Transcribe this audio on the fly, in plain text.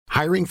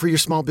Hiring for your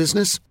small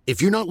business?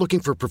 If you're not looking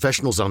for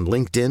professionals on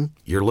LinkedIn,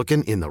 you're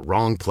looking in the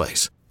wrong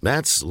place.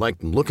 That's like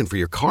looking for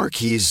your car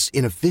keys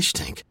in a fish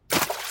tank.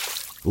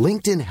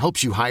 LinkedIn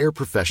helps you hire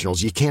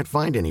professionals you can't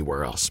find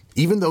anywhere else,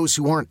 even those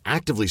who aren't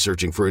actively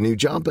searching for a new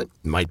job but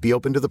might be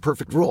open to the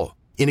perfect role.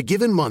 In a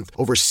given month,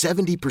 over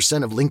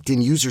 70% of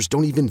LinkedIn users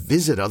don't even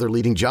visit other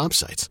leading job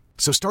sites.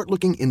 So start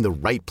looking in the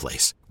right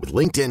place. With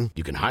LinkedIn,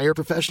 you can hire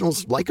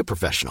professionals like a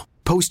professional.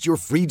 Post your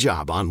free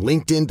job on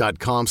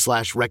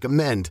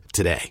linkedin.com/recommend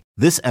today.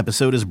 This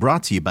episode is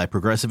brought to you by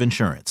Progressive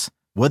Insurance.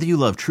 Whether you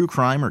love true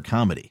crime or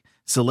comedy,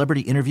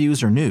 celebrity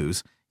interviews or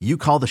news, you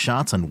call the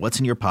shots on what's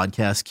in your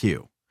podcast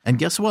queue. And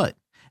guess what?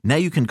 Now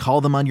you can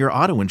call them on your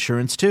auto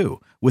insurance too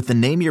with the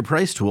Name Your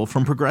Price tool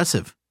from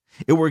Progressive.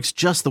 It works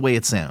just the way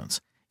it sounds.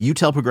 You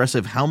tell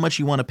Progressive how much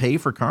you want to pay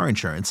for car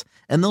insurance,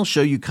 and they'll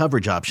show you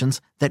coverage options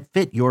that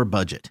fit your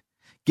budget.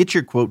 Get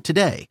your quote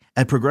today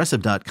at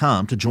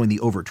Progressive.com to join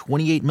the over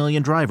 28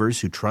 million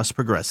drivers who trust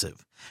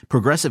Progressive.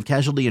 Progressive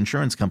Casualty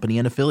Insurance Company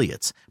and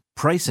Affiliates.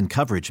 Price and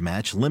coverage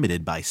match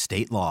limited by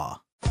state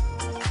law.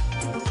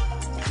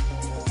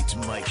 It's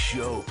Mike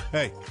Schopp.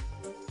 Hey,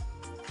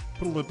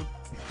 put a little...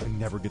 I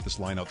never get this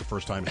line out the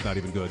first time. It's not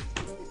even good.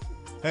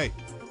 Hey,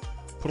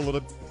 put a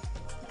little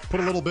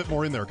bit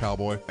more in there,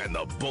 cowboy. And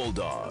the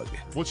Bulldog.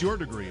 What's your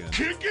degree in?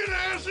 Kicking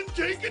ass and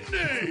taking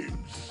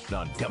names.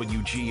 On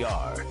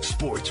WGR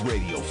Sports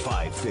Radio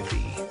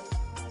 550.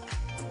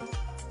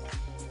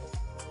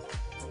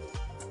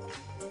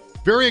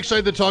 Very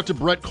excited to talk to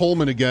Brett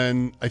Coleman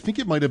again. I think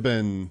it might have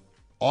been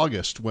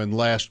August when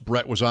last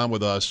Brett was on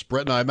with us.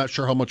 Brett and I, I'm not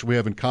sure how much we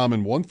have in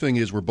common. One thing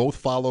is we're both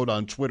followed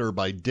on Twitter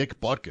by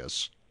Dick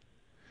Butkus.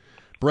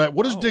 Brett,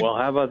 what is Dick? Well,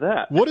 how about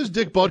that? What is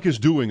Dick Butkus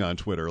doing on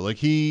Twitter? Like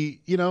he's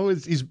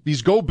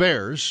go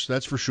Bears,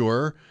 that's for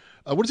sure.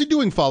 What is he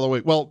doing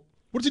following? Well,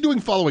 what is he doing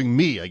following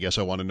me? I guess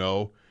I want to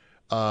know.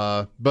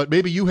 But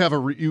maybe you have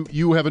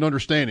you have an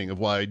understanding of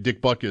why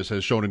Dick Butkus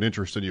has shown an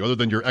interest in you, other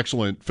than your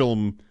excellent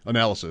film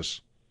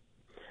analysis.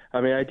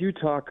 I mean, I do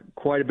talk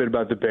quite a bit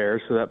about the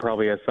Bears, so that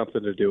probably has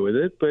something to do with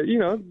it. But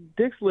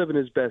Dick's living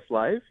his best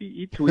life.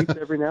 He tweets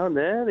every now and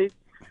then. He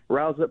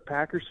rouse up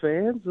Packers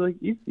fans. Like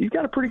he's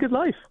got a pretty good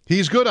life.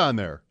 He's good on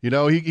there. He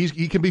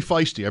can be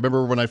feisty. I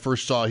remember when I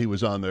first saw he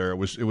was on there, it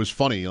was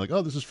funny. Like,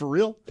 oh, this is for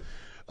real.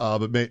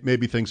 But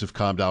maybe things have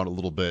calmed down a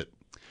little bit.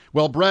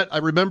 Well, Brett, I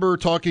remember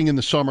talking in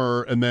the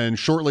summer, and then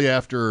shortly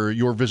after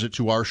your visit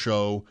to our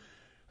show,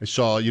 I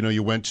saw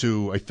you went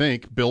to, I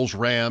think, Bills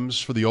Rams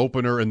for the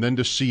opener, and then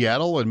to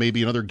Seattle, and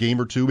maybe another game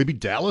or two, maybe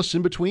Dallas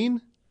in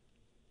between.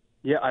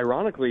 Yeah,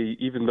 ironically,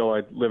 even though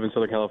I live in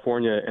Southern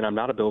California and I'm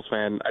not a Bills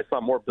fan, I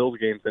saw more Bills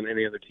games than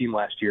any other team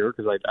last year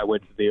because I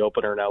went to the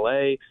opener in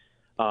L.A.,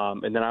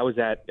 and then I was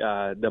at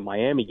the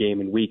Miami game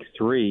in Week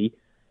 3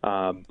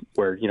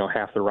 where,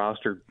 half the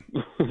roster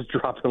was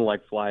dropping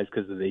like flies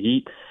because of the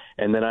heat.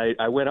 And then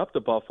I went up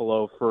to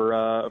Buffalo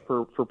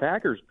for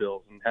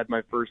Packers-Bills and had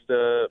my first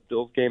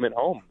Bills game at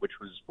home, which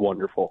was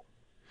wonderful.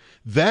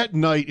 That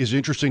night is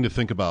interesting to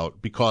think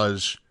about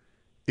because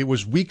it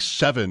was Week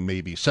 7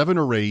 maybe, 7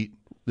 or 8.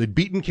 They'd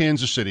beaten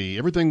Kansas City.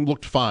 Everything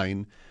looked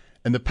fine.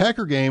 And the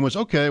Packer game was,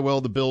 okay,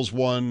 well, the Bills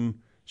won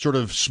sort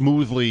of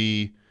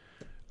smoothly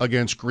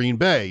against Green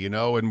Bay,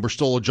 and we're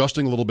still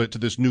adjusting a little bit to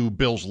this new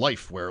Bills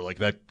life where like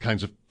that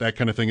kind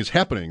of thing is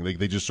happening.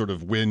 They just sort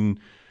of win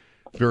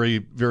very,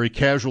 very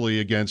casually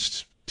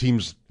against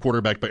teams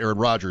quarterbacked by Aaron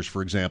Rodgers,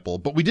 for example.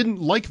 But we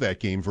didn't like that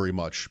game very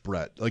much,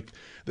 Brett. Like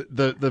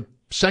the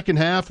second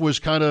half was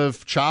kind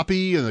of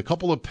choppy and a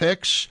couple of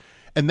picks.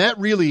 And that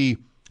really,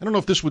 I don't know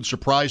if this would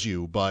surprise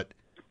you, but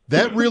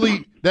that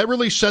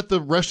really set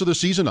the rest of the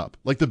season up.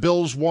 Like the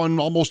Bills won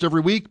almost every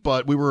week,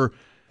 but we were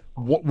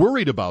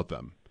worried about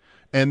them.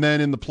 And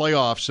then in the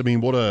playoffs, I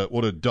mean, what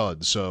a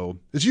dud. So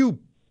as you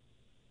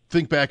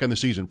think back on the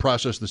season,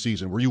 process the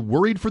season, were you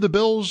worried for the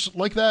Bills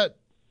like that?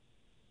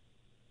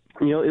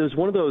 It was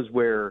one of those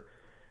where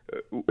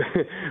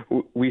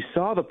we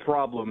saw the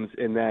problems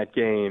in that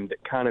game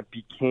that kind of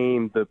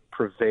became the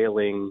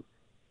prevailing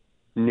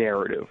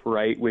narrative,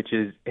 right? Which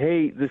is,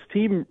 hey, this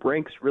team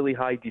ranks really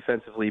high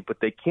defensively, but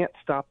they can't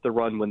stop the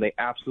run when they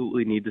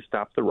absolutely need to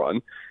stop the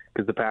run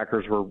because the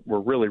Packers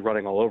were really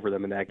running all over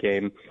them in that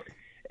game.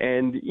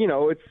 And,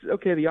 it's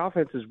okay, the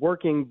offense is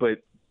working,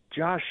 but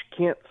Josh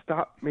can't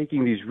stop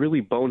making these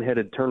really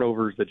boneheaded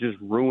turnovers that just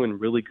ruin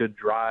really good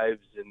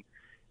drives. And,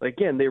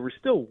 again, they were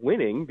still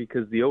winning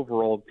because the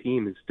overall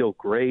team is still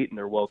great and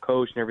they're well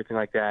coached and everything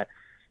like that.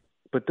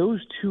 But those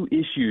two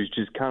issues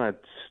just kind of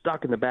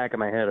stuck in the back of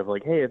my head of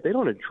like, hey, if they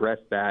don't address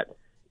that,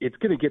 it's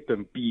going to get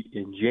them beat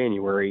in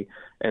January.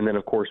 And then,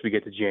 of course, we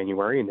get to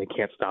January and they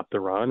can't stop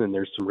the run and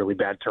there's some really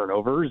bad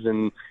turnovers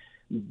and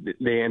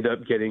they end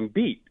up getting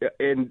beat.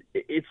 And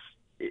it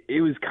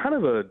was kind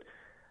of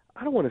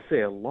I don't want to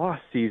say a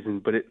lost season,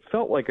 but it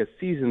felt like a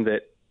season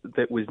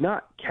that was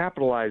not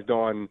capitalized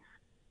on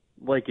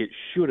like it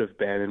should have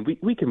been. And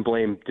we can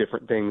blame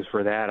different things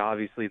for that.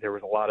 Obviously, there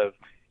was a lot of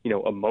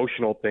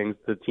emotional things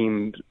the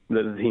team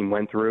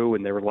went through,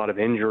 and there were a lot of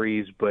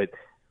injuries, but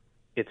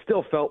it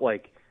still felt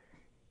like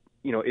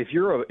if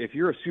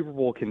you're a Super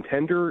Bowl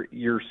contender,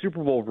 your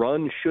Super Bowl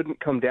run shouldn't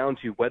come down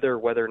to whether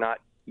or not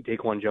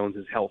Daquan Jones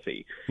is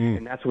healthy,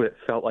 and that's what it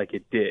felt like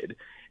it did.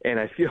 And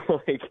I feel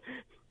like,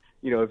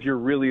 if you're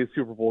really a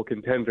Super Bowl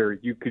contender,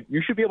 you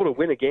should be able to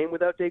win a game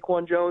without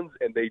Daquan Jones,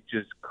 and they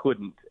just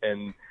couldn't.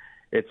 And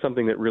it's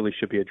something that really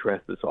should be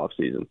addressed this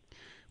offseason.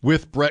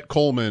 With Brett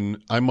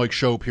Coleman, I'm Mike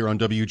Schopp here on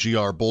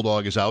WGR.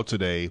 Bulldog is out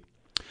today.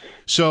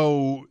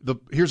 So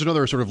here's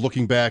another sort of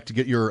looking back to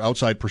get your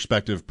outside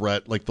perspective,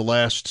 Brett, like the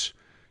last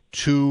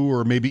 2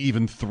 or maybe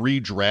even 3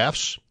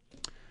 drafts.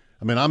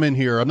 I mean, I'm in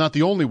here. I'm not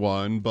the only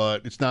one,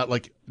 but it's not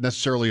like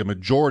necessarily a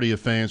majority of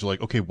fans are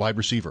like, okay, wide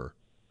receiver.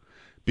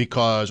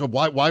 Because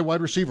why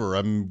wide receiver?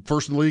 I'm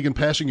first in the league in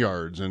passing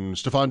yards and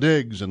Stephon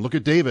Diggs and look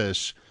at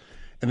Davis.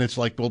 And it's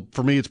like, well,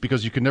 for me, it's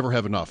because you can never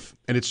have enough.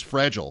 And it's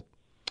fragile.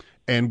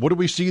 And what do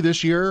we see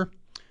this year?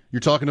 You're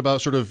talking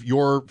about sort of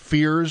your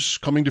fears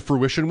coming to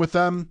fruition with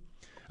them.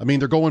 I mean,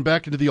 they're going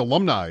back into the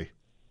alumni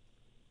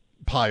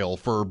pile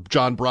for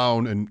John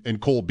Brown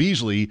and Cole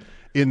Beasley.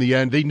 In the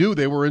end, they knew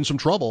they were in some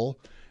trouble.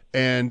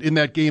 And in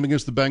that game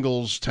against the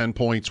Bengals, 10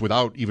 points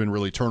without even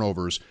really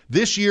turnovers.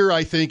 This year,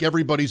 I think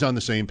everybody's on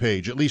the same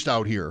page, at least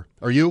out here.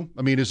 Are you?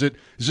 I mean, is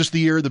this the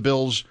year the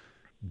Bills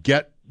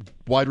get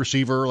wide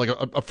receiver, like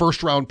a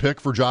first-round pick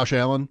for Josh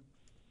Allen?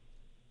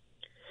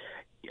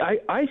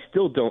 I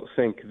still don't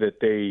think that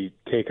they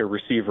take a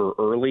receiver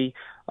early,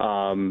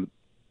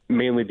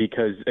 mainly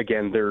because,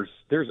 again,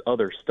 there's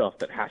other stuff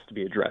that has to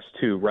be addressed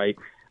too, right?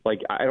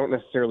 Like, I don't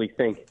necessarily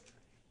think,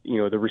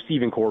 the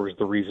receiving core was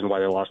the reason why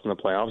they lost in the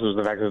playoffs. It was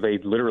the fact that they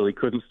literally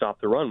couldn't stop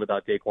the run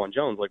without Daquan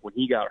Jones. Like, when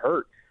he got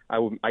hurt,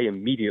 I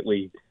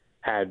immediately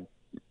had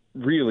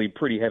really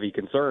pretty heavy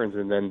concerns,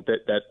 and then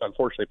that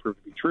unfortunately proved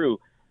to be true.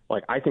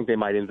 Like, I think they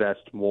might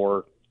invest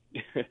more,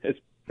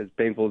 as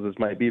painful as this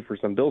might be for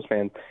some Bills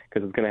fans,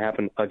 because it's going to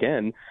happen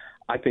again.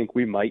 I think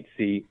we might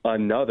see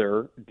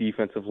another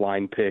defensive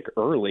line pick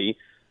early.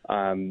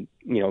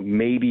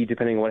 Maybe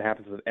depending on what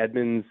happens with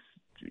Edmonds,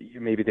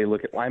 maybe they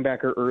look at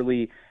linebacker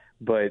early.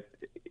 But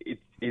it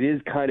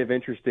is kind of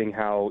interesting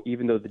how,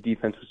 even though the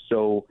defense was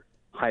so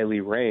highly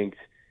ranked,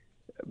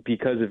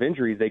 because of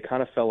injuries, they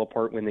kind of fell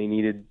apart when they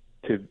needed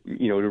to,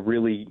 to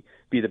really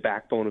be the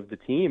backbone of the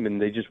team,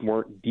 and they just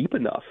weren't deep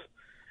enough.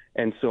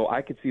 And so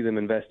I could see them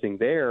investing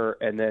there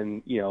and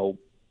then,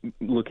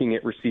 looking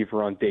at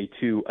receiver on day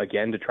 2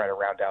 again to try to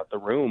round out the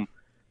room.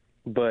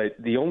 But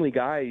the only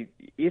guy,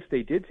 if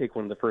they did take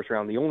one in the first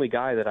round, the only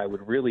guy that I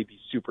would really be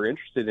super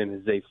interested in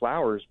is Zay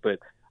Flowers, but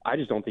I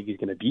just don't think he's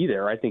going to be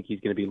there. I think he's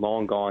going to be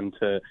long gone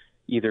to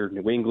either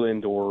New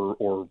England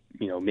or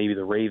maybe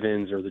the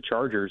Ravens or the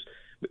Chargers.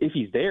 But if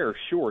he's there,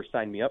 sure,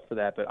 sign me up for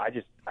that. But I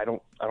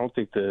don't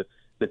think the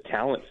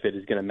talent fit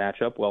is going to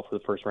match up well for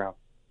the first round.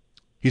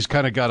 He's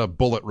kind of got a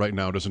bullet right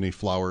now, doesn't he,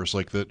 Flowers?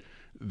 Like that.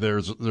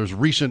 There's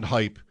recent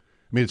hype.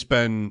 I mean, it's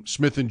been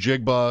Smith and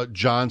Jigba,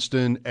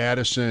 Johnston,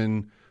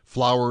 Addison,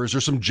 Flowers.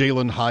 There's some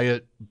Jalen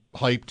Hyatt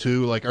hype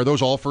too. Like, are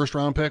those all first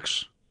round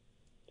picks?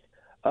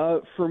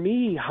 For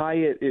me,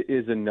 Hyatt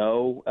is a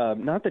no.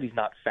 Not that he's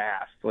not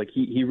fast. Like,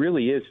 he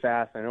really is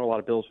fast. I know a lot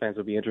of Bills fans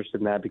would be interested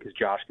in that because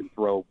Josh can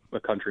throw a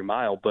country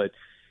mile. But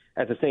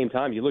at the same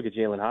time, you look at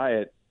Jalen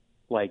Hyatt,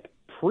 like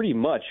pretty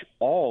much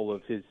all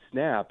of his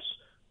snaps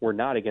were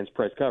not against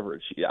press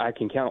coverage. I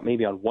can count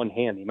maybe on one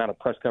hand the amount of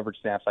press coverage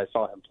snaps I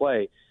saw him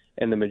play.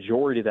 And the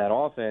majority of that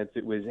offense,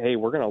 it was, hey,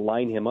 we're going to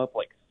line him up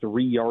like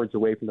 3 yards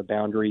away from the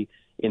boundary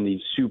in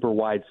these super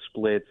wide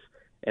splits.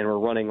 And we're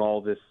running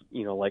all this,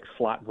 like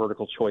slot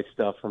vertical choice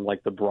stuff from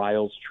like the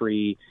Bryles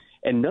tree.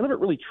 And none of it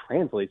really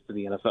translates to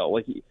the NFL.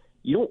 Like,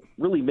 you don't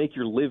really make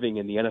your living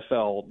in the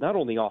NFL, not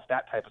only off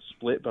that type of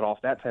split, but off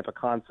that type of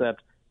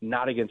concept,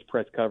 not against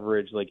press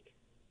coverage. Like,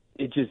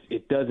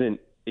 it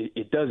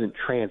doesn't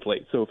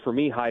translate. So for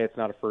me, Hyatt's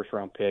not a first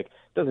round pick.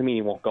 Doesn't mean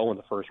he won't go in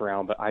the first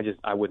round, but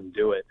I wouldn't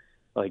do it.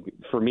 Like,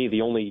 for me,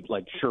 the only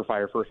like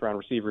surefire first round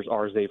receivers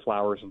are Zay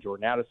Flowers and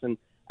Jordan Addison.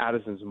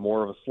 Addison's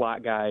more of a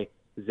slot guy.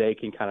 Zay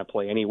can kind of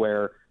play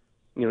anywhere.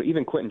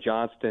 Even Quentin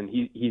Johnston,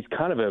 he's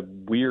kind of a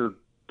weird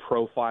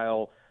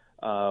profile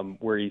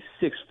where he's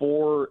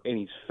 6'4" and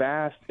he's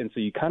fast, and so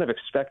you kind of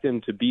expect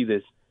him to be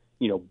this,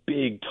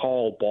 big,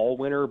 tall ball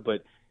winner,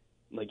 but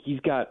like he's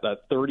got a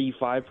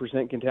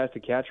 35%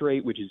 contested catch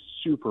rate, which is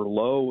super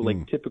low.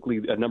 Like typically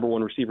a number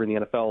one receiver in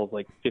the NFL is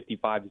like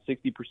 55 to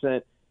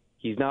 60%.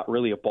 He's not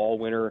really a ball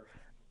winner,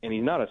 and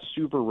he's not a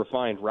super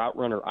refined route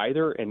runner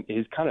either. And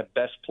his kind of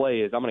best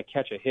play is I'm going to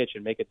catch a hitch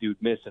and make a dude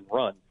miss and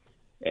run.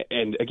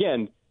 And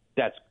again,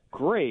 that's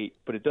great,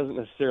 but it doesn't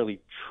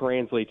necessarily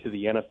translate to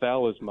the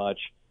NFL as much.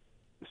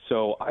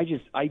 So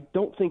I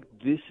don't think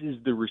this is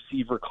the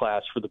receiver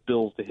class for the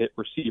Bills to hit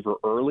receiver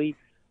early.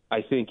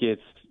 I think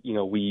it's,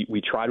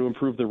 we try to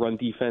improve the run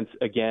defense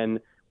again.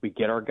 We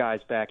get our guys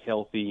back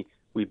healthy.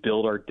 We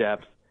build our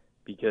depth,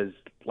 because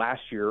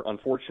last year,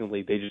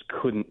 unfortunately, they just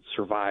couldn't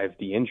survive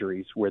the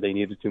injuries where they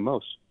needed to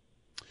most.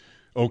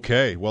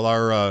 Okay, well,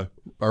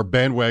 our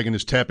bandwagon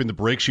is tapping the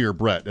brakes here,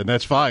 Brett, and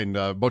that's fine.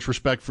 Much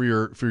respect for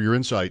your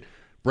insight.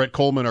 Brett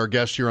Coleman, our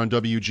guest here on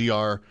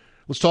WGR.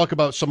 let's talk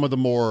about some of the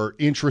more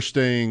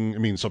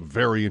interesting, some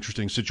very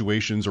interesting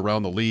situations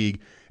around the league.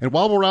 And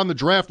while we're on the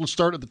draft, let's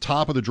start at the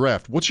top of the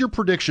draft. What's your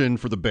prediction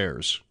for the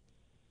Bears?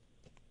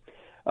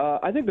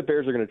 I think the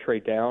Bears are going to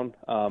trade down.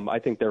 I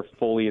think they're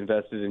fully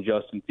invested in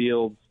Justin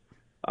Fields.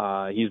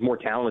 He's more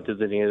talented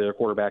than any other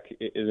quarterback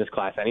in this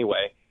class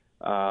anyway.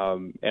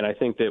 And I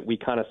think that we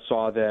kind of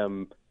saw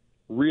them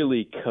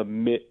really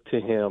commit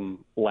to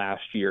him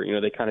last year.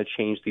 They kind of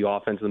changed the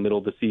offense in the middle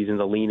of the season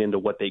to lean into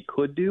what they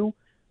could do,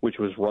 which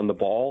was run the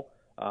ball.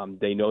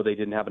 They know they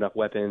didn't have enough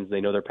weapons.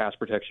 They know their pass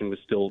protection was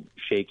still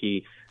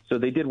shaky. So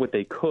they did what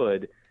they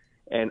could.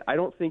 And I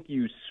don't think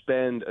you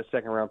spend a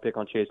second-round pick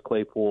on Chase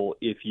Claypool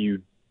if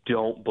you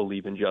don't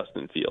believe in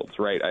Justin Fields,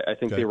 right? I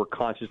think they were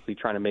consciously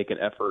trying to make an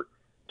effort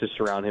to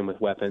surround him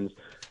with weapons.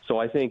 So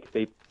I think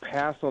they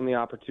pass on the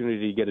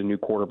opportunity to get a new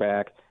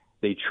quarterback.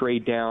 They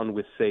trade down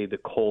with, say, the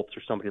Colts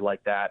or somebody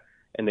like that,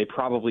 and they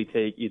probably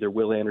take either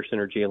Will Anderson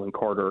or Jalen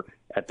Carter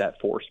at that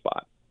 4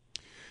 spot.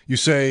 You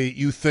say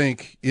you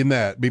think in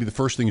that, maybe the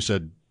first thing you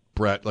said,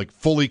 Brett, like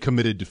fully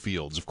committed to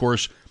Fields. Of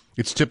course,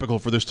 it's typical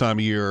for this time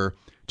of year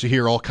to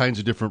hear all kinds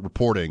of different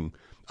reporting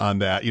on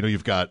that.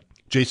 You've got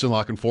Jason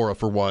LaCanfora,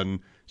 for one,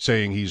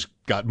 saying he's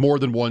got more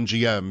than one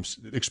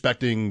GM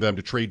expecting them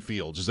to trade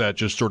Fields. Is that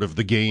just sort of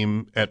the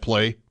game at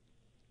play?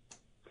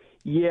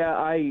 Yeah,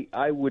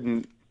 I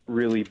wouldn't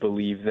really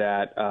believe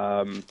that.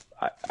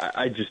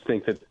 I just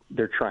think that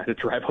they're trying to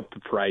drive up the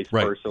price,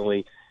 right,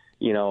 personally.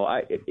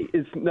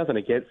 It's nothing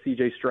against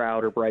C.J.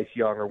 Stroud or Bryce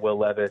Young or Will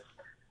Levis.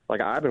 Like,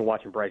 I've been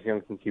watching Bryce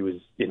Young since he was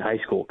in high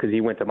school because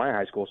he went to my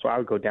high school, so I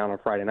would go down on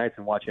Friday nights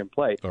and watch him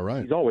play. All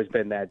right. He's always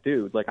been that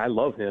dude. Like, I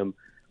love him,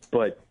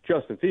 but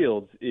Justin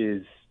Fields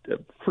is a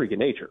freak of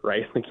nature,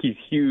 right? Like, he's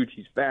huge,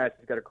 he's fast,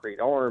 he's got a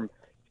great arm,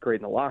 he's great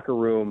in the locker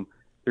room.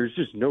 There's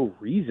just no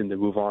reason to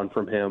move on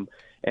from him.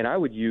 And I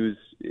would use,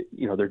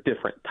 they're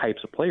different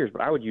types of players,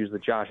 but I would use the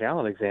Josh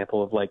Allen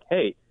example of like,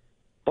 hey,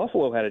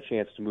 Buffalo had a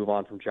chance to move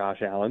on from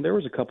Josh Allen. There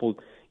was a couple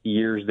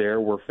years there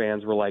where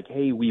fans were like,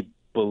 hey, we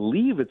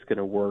believe it's going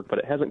to work, but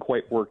it hasn't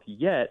quite worked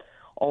yet.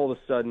 All of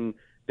a sudden,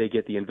 they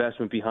get the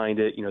investment behind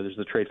it. There's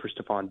the trade for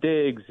Stephon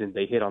Diggs, and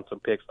they hit on some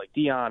picks like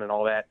Dion and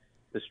all that.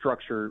 The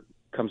structure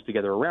comes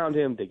together around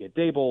him. They get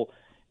Dable,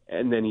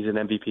 and then he's an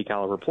MVP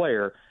caliber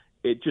player.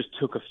 It just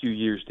took a few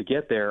years to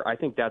get there. I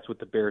think that's what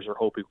the Bears are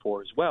hoping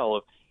for as well.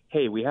 Of,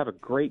 hey, we have a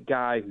great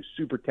guy who's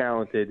super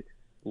talented.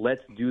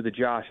 Let's do the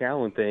Josh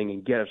Allen thing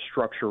and get a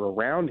structure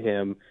around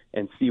him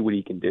and see what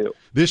he can do.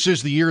 This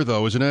is the year,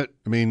 though, isn't it?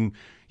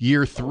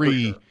 Year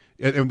 3,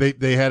 and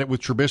they had it with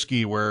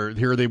Trubisky, where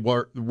here they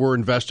were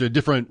invested, a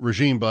different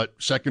regime, but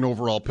second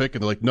overall pick,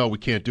 and they're like, no, we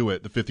can't do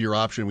it. The 5th-year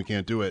option, we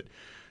can't do it.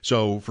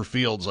 So for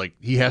Fields, like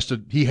he has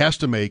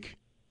to make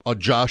a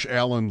Josh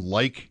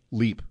Allen-like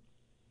leap.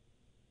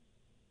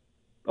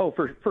 Oh,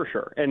 for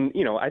sure. And,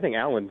 I think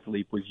Allen's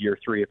leap was year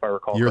 3, if I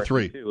recall. Year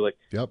 3. Too.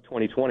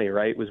 2020,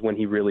 right, was when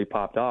he really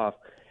popped off.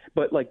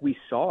 But, we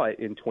saw it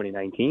in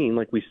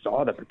 2019. We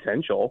saw the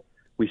potential.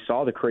 We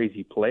saw the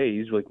crazy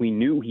plays. We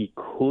knew he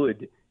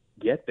could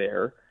get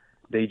there.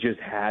 They just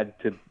had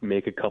to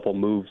make a couple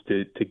moves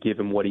to give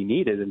him what he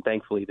needed, and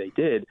thankfully they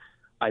did.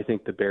 I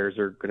think the Bears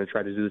are going to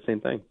try to do the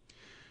same thing.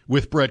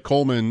 With Brett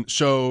Coleman,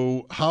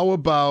 so how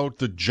about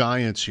the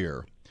Giants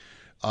here?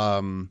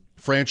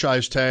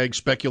 Franchise tag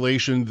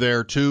speculation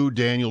there, too.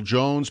 Daniel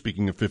Jones,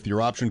 speaking of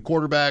 5th-year option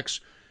quarterbacks,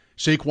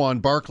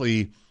 Saquon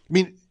Barkley.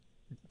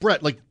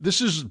 Brett, this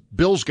is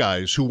Bills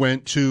guys who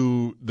went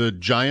to the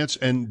Giants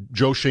and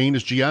Joe Schoen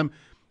as GM,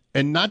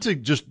 and not to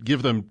just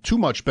give them too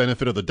much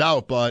benefit of the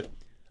doubt, but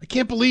I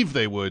can't believe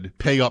they would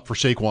pay up for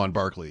Saquon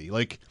Barkley.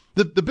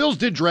 The Bills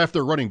did draft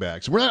their running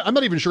backs. I'm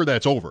not even sure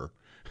that's over.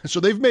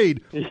 So they've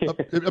made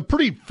a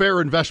pretty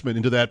fair investment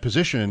into that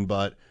position,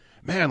 but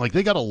man,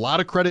 they got a lot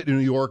of credit in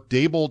New York.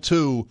 Dable,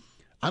 too.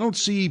 I don't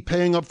see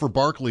paying up for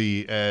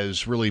Barkley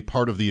as really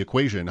part of the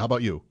equation. How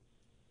about you?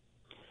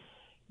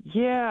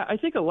 Yeah, I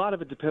think a lot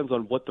of it depends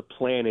on what the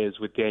plan is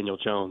with Daniel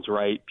Jones,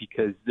 right?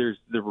 Because there's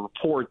the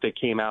report that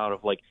came out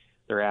of,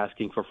 they're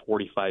asking for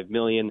 $45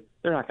 million.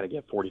 They're not going to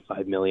get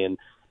 $45 million.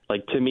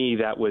 To me,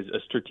 that was a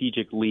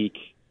strategic leak,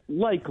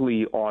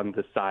 likely on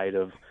the side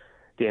of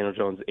Daniel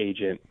Jones'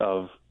 agent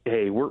of,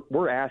 hey,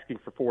 we're asking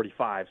for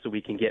 45 so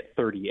we can get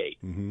 38,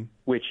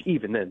 which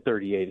even then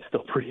 38 is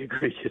still pretty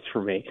egregious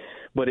for me.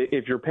 But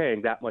if you're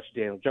paying that much to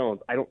Daniel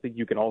Jones, I don't think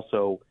you can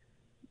also,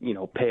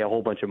 pay a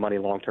whole bunch of money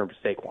long-term to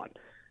Saquon.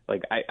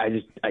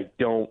 I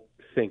don't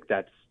think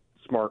that's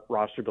smart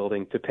roster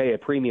building to pay a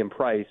premium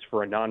price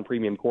for a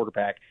non-premium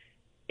quarterback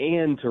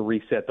and to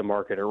reset the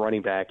market at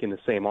running back in the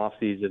same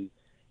offseason,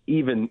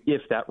 even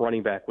if that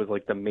running back was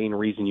the main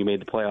reason you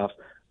made the playoffs.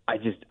 I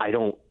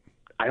don't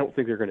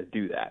think they're going to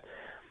do that.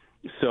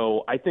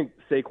 So I think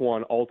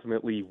Saquon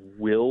ultimately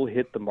will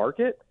hit the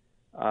market.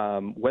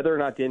 Whether or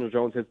not Daniel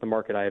Jones hits the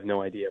market, I have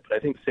no idea. But I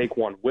think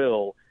Saquon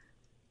will,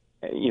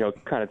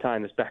 kind of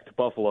tying this back to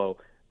Buffalo,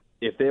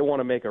 if they want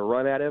to make a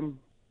run at him,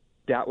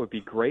 that would be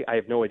great. I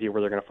have no idea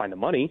where they're going to find the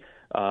money.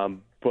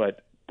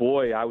 But,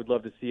 boy, I would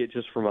love to see it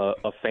just from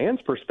a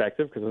fan's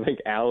perspective because I think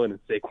Allen and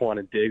Saquon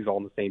and Diggs all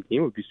on the same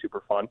team would be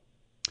super fun.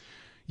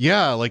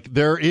 Yeah, like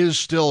there is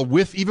still,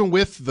 even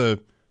with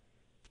the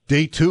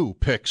day 2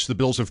 picks the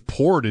Bills have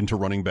poured into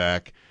running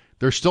back,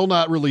 they're still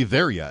not really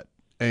there yet.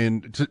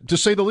 And to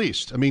say the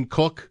least, I mean,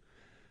 Cook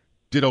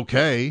did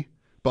okay,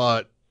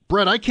 but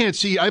Brent, I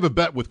have a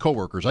bet with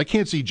coworkers. I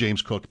can't see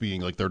James Cook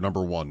being like their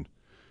number 1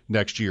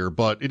 next year,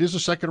 but it is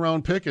a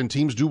second-round pick, and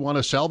teams do want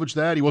to salvage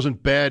that. He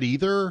wasn't bad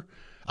either.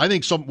 I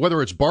think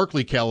whether it's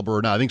Barkley caliber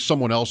or not, I think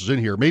someone else is in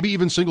here, maybe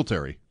even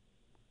Singletary.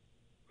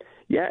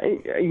 Yeah,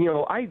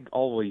 I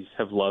always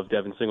have loved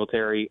Devin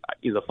Singletary.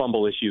 The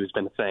fumble issue has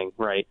been a thing,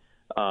 right?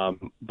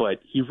 But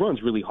he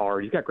runs really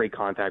hard. He's got great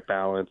contact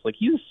balance. Like,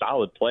 he's a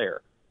solid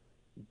player.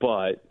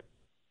 But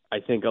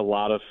I think a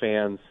lot of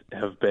fans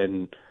have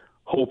been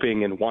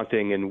hoping and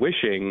wanting and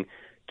wishing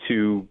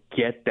to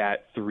get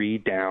that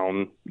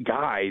 3-down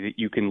guy that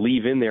you can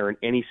leave in there in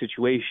any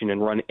situation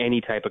and run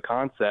any type of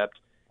concept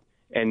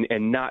and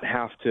not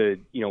have to,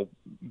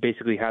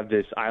 basically have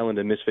this island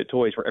of misfit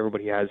toys where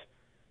everybody has,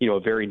 a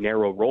very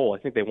narrow role.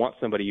 I think they want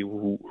somebody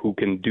who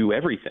can do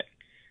everything,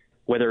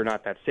 whether or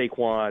not that's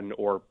Saquon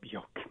or,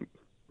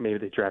 maybe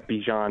they draft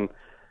Bijan.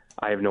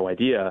 I have no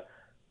idea.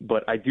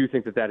 But I do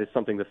think that is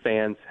something the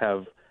fans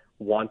have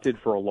wanted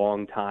for a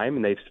long time,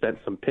 and they've spent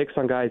some picks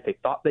on guys. They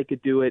thought they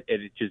could do it,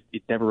 and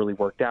it never really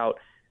worked out.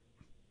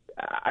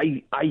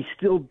 I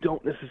still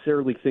don't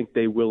necessarily think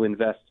they will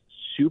invest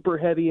super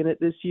heavy in it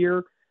this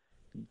year,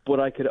 but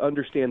I could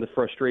understand the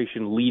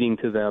frustration leading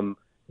to them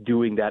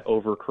doing that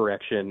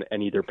overcorrection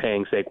and either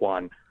paying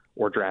Saquon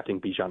or drafting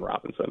Bijan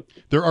Robinson.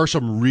 There are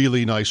some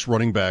really nice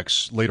running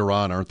backs later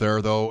on, aren't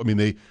there, though? I mean,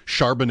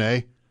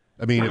 Charbonnet.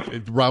 I mean,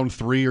 if round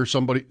 3 or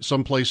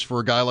someplace for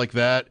a guy like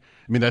that,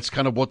 I mean, that's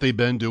kind of what they've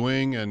been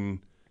doing, and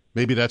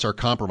maybe that's our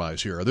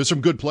compromise here. There's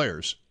some good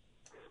players.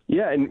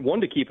 Yeah, and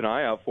one to keep an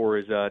eye out for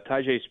is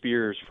Tyjae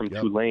Spears from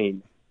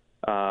Tulane.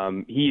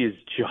 He is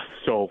just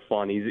so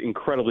fun. He's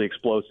incredibly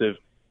explosive,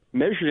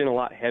 measured in a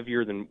lot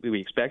heavier than we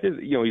expected.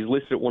 He's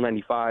listed at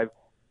 195,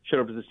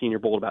 showed up to the Senior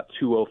Bowl at about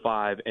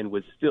 205, and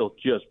was still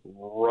just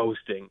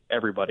roasting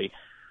everybody.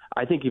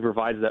 I think he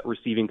provides that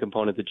receiving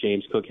component that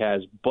James Cook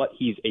has, but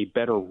he's a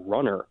better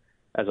runner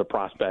as a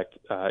prospect,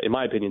 in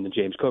my opinion, than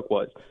James Cook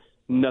was.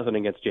 Nothing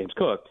against James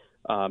Cook.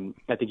 I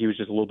think he was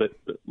just a little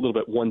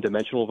bit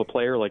one-dimensional of a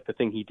player. Like, the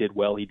thing he did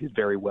well, he did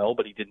very well,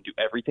 but he didn't do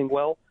everything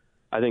well.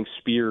 I think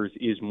Spears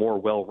is more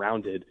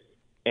well-rounded,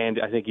 and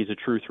I think he's a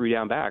true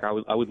 3-down back. I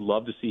would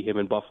love to see him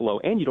in Buffalo,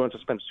 and you don't have to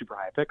spend a super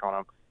high pick on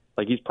him.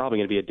 Like, he's probably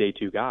going to be a day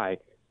 2 guy.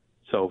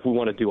 So if we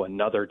want to do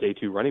another day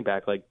 2 running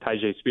back, like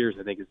Tyjae Spears,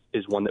 I think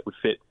is one that would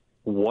fit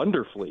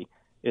wonderfully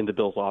in the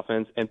Bills'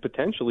 offense and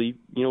potentially,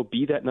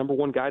 be that number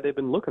 1 guy they've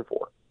been looking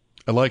for.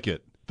 I like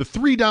it. The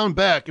 3-down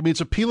back, I mean,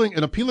 it's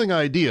an appealing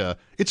idea.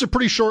 It's a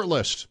pretty short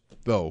list,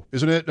 though,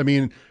 isn't it? I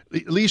mean,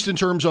 at least in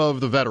terms of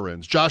the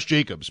veterans. Josh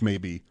Jacobs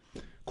maybe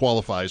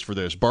qualifies for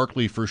this.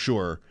 Barkley for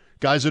sure.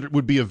 Guys that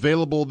would be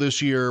available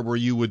this year where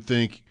you would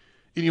think,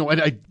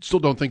 and I still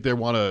don't think they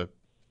want to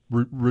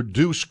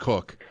reduce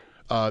Cook.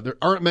 There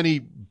aren't many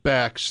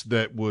backs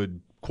that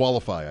would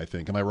qualify, I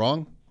think. Am I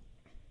wrong?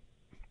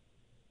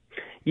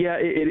 Yeah,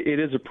 it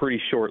is a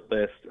pretty short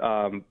list.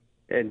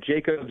 And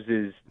Jacobs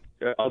is,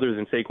 other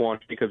than Saquon,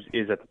 Jacobs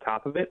is at the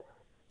top of it,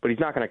 but he's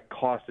not going to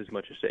cost as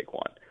much as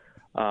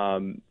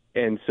Saquon.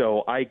 And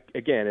so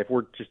if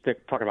we're just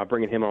talking about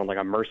bringing him on like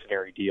a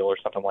mercenary deal or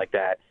something like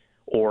that,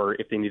 or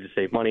if they need to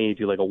save money,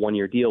 do like a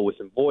 1-year deal with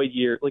some void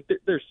year, like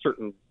there's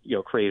certain,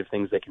 creative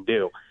things they can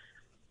do.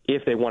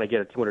 If they want to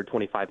get a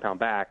 225-pound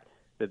back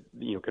that,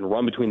 can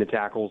run between the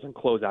tackles and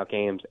close out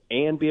games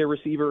and be a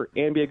receiver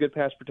and be a good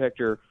pass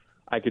protector,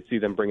 I could see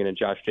them bringing in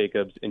Josh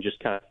Jacobs and just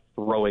kind of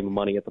throwing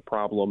money at the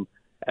problem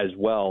as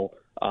well.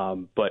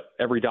 But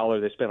every dollar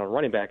they spend on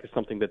running back is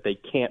something that they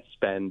can't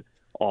spend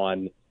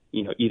on,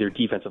 either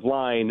defensive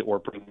line or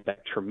bringing back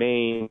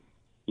Tremaine,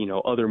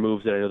 other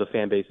moves that I know the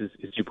fan base is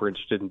super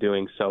interested in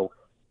doing. So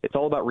it's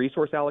all about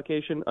resource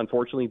allocation.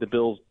 Unfortunately, the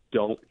Bills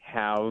don't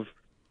have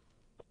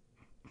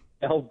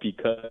help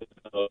because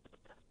of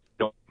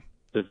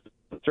the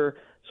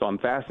so I'm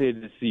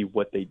fascinated to see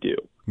what they do.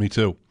 Me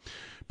too.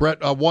 Brett,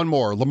 one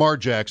more. Lamar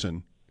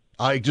Jackson.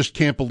 I just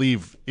can't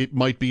believe it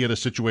might be in a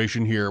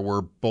situation here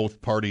where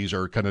both parties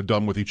are kind of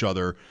done with each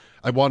other.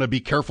 I want to be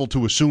careful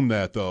to assume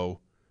that, though,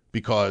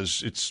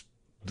 because it's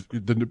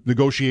the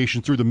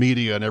negotiation through the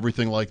media and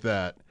everything like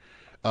that.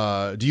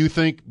 Do you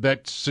think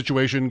that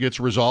situation gets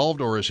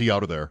resolved, or is he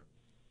out of there?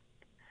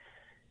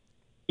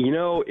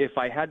 If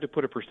I had to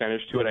put a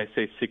percentage to it, I'd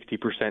say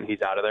 60%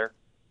 he's out of there,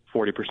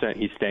 40%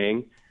 he's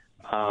staying.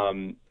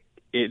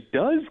 It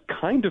does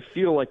kind of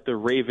feel like the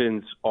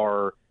Ravens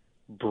are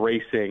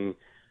bracing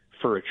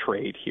for a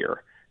trade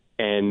here.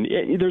 And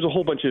there's a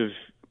whole bunch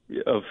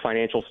of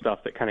financial stuff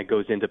that kind of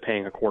goes into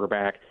paying a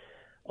quarterback.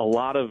 A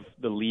lot of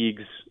the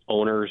league's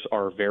owners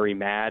are very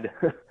mad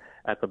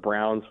at the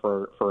Browns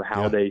for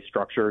how they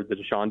structured the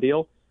Deshaun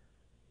deal,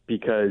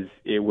 because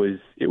it was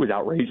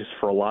outrageous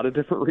for a lot of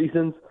different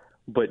reasons.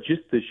 But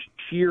just the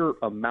sheer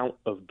amount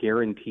of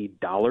guaranteed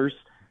dollars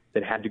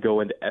that had to go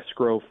into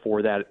escrow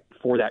for that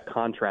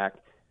contract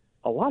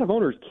a lot of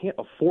owners can't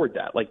afford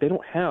that. Like, they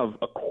don't have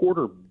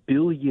 $250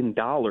 million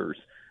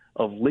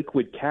of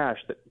liquid cash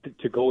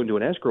to go into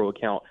an escrow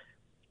account.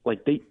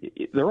 Like,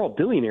 they're all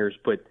billionaires,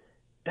 but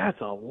that's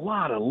a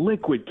lot of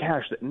liquid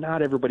cash that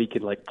not everybody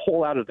can, like,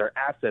 pull out of their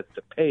assets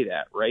to pay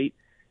that, right?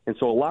 And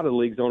so a lot of the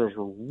league's owners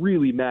were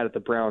really mad at the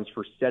Browns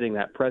for setting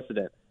that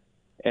precedent.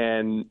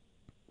 And,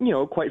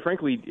 quite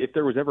frankly, if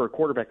there was ever a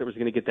quarterback that was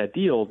going to get that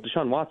deal,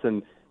 Deshaun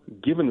Watson,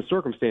 given the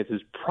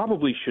circumstances,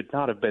 probably should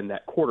not have been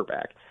that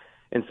quarterback.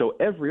 And so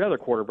every other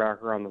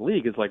quarterback around the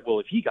league is like, well,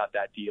 if he got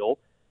that deal,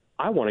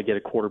 I want to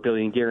get $250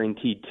 million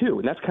guaranteed too.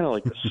 And that's kind of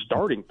like the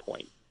starting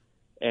point.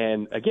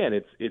 And again,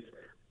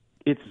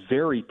 it's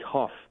very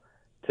tough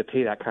to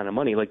pay that kind of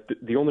money. Like,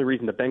 the only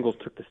reason the Bengals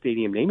took the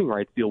stadium naming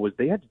rights deal was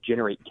they had to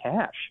generate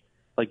cash.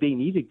 Like, they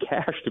needed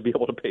cash to be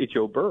able to pay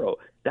Joe Burrow.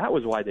 That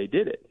was why they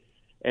did it.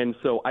 And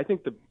so I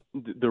think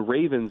the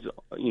Ravens,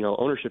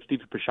 ownership, Steve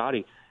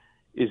Bisciotti,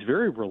 is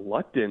very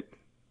reluctant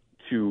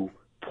to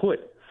put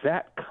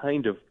that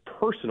kind of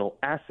personal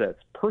assets,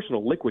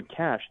 personal liquid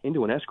cash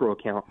into an escrow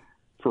account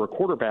for a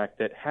quarterback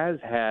that has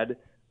had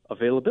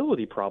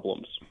availability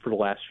problems for the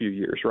last few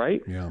years,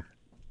 right? Yeah.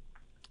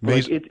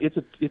 Like, it's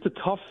a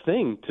tough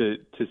thing to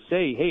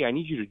say, hey, I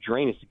need you to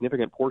drain a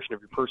significant portion of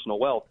your personal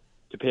wealth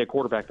to pay a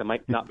quarterback that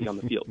might not be on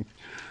the field.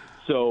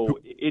 So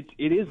it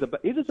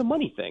is a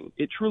money thing.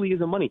 It truly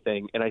is a money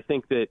thing. And I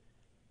think that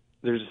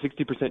there's a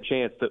 60%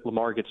 chance that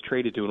Lamar gets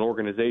traded to an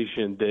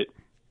organization that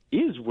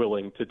is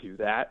willing to do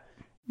that.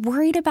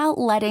 Worried about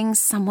letting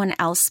someone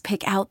else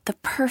pick out the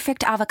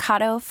perfect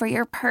avocado for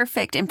your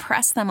perfect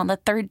impress them on the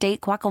third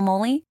date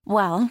guacamole?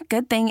 Well,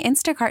 good thing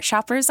Instacart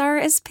shoppers are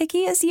as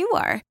picky as you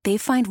are. They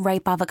find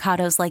ripe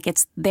avocados like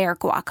it's their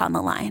guac on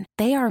the line.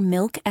 They are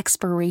milk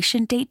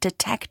expiration date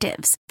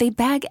detectives. They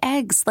bag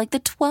eggs like the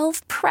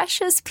 12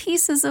 precious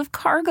pieces of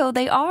cargo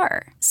they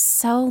are.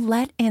 So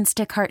let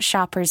Instacart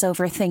shoppers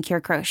overthink your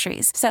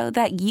groceries so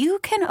that you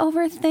can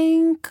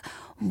overthink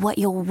what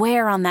you'll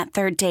wear on that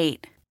third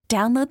date.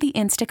 Download the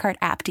Instacart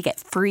app to get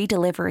free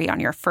delivery on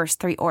your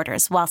first 3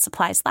 orders while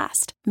supplies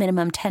last.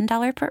 Minimum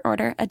 $10 per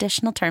order.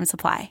 Additional terms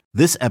apply.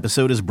 This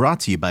episode is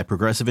brought to you by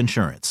Progressive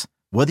Insurance.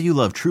 Whether you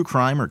love true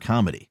crime or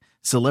comedy,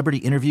 celebrity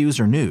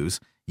interviews or news,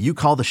 you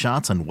call the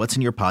shots on what's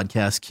in your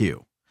podcast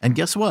queue. And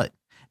guess what?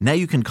 Now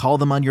you can call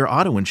them on your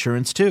auto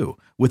insurance too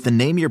with the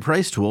Name Your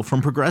Price tool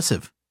from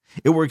Progressive.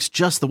 It works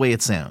just the way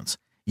it sounds.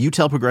 You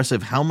tell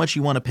Progressive how much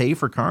you want to pay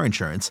for car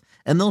insurance,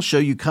 and they'll show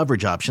you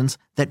coverage options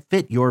that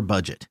fit your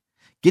budget.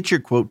 Get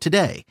your quote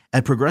today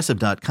at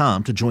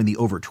Progressive.com to join the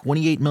over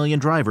 28 million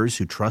drivers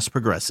who trust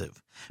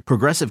Progressive.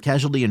 Progressive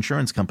Casualty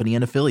Insurance Company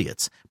and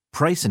Affiliates.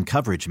 Price and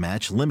coverage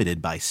match limited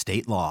by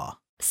state law.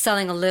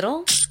 Selling a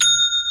little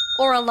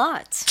or a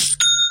lot?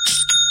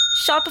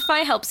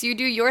 Shopify helps you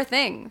do your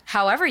thing,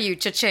 however you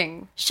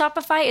cha-ching.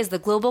 Shopify is the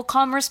global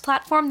commerce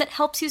platform that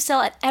helps you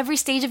sell at every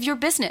stage of your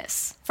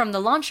business. From the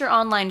launch your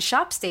online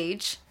shop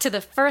stage, to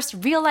the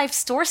first real-life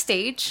store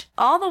stage,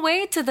 all the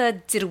way to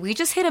the did we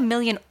just hit 1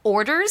 million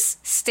orders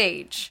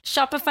stage.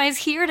 Shopify's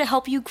here to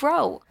help you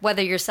grow.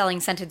 Whether you're selling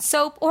scented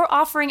soap or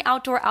offering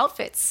outdoor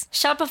outfits,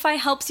 Shopify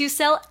helps you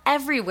sell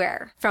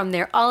everywhere. From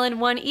their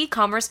all-in-one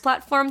e-commerce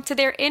platform to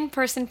their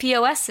in-person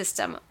POS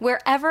system,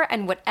 wherever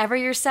and whatever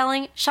you're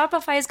selling,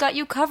 Shopify's got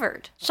you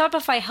covered.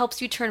 Shopify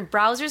helps you turn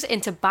browsers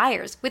into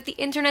buyers with the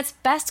internet's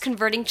best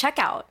converting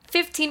checkout.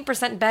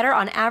 15% better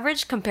on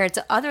average compared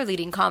to other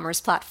leading commerce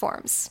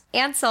platforms.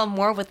 And sell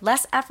more with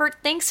less effort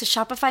thanks to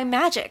Shopify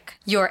Magic,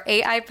 your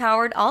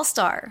AI-powered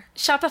all-star.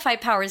 Shopify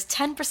powers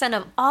 10%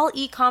 of all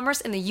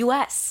e-commerce in the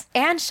U.S.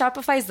 And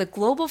Shopify is the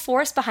global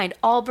force behind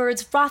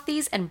Allbirds,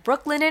 Rothy's, and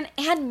Brooklinen,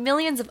 and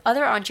millions of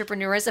other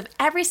entrepreneurs of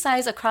every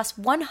size across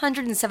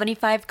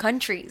 175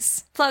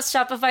 countries. Plus,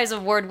 Shopify's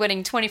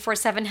award-winning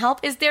 24/7 help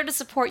is there to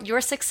support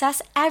your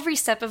success every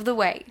step of the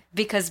way.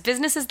 Because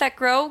businesses that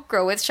grow,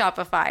 grow with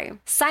Shopify.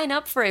 Sign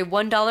up for a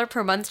 $1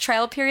 per month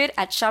trial period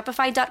at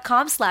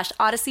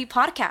shopify.com/Odyssey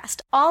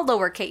Podcast, all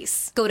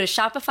lowercase. Go to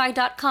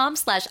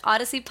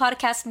shopify.com/Odyssey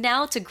Podcast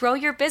now to grow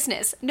your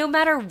business, no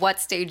matter what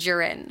stage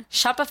you're in.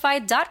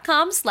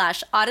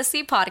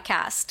 Shopify.com/Odyssey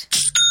Podcast.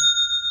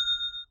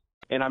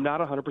 And I'm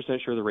not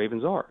 100% sure the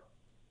Ravens are.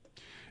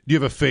 Do you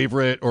have a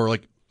favorite or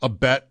like a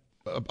bet,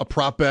 a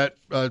prop bet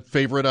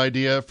favorite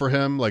idea for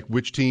him? Like,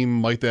 which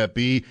team might that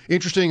be?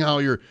 Interesting how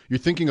you're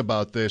thinking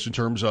about this in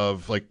terms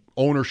of like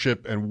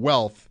ownership and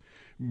wealth,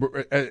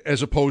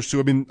 as opposed to,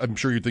 I mean, I'm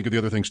sure you think of the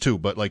other things too,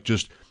 but like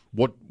just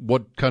what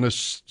kind of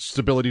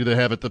stability do they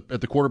have at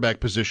the quarterback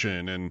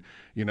position, and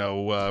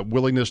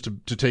willingness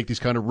to take these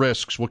kind of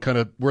risks? What kind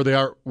of where they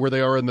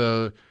are in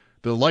the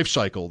life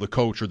cycle, the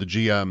coach or the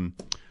GM.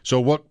 So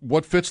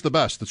what fits the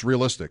best? That's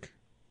realistic.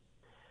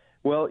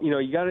 Well, you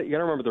got to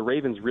remember the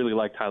Ravens really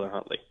like Tyler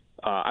Huntley.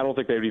 I don't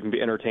think they would even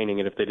be entertaining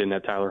it if they didn't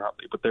have Tyler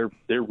Huntley, but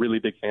they're really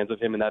big fans of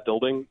him in that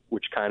building,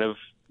 which kind of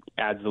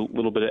adds a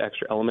little bit of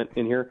extra element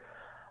in here.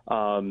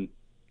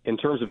 In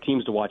terms of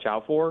teams to watch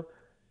out for,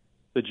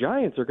 the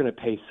Giants are going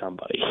to pay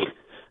somebody,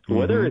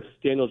 whether it's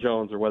Daniel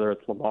Jones or whether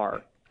it's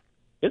Lamar.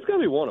 It's going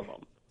to be one of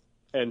them.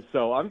 And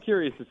so I'm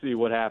curious to see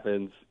what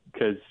happens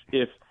Because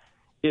if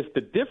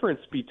the difference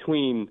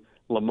between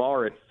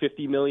Lamar at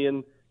 $50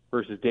 million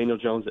versus Daniel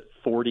Jones at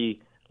 $40,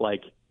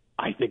 like,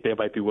 I think they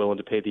might be willing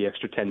to pay the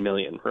extra $10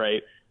 million,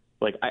 right?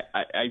 Like,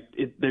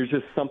 there's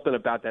just something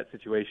about that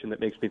situation that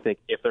makes me think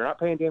if they're not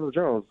paying Daniel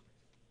Jones,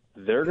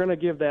 they're going to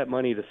give that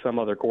money to some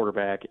other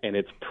quarterback, and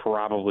it's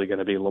probably going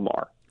to be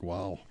Lamar.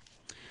 Wow.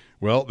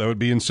 Well, that would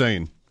be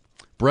insane.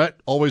 Brett,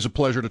 always a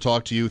pleasure to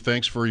talk to you.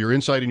 Thanks for your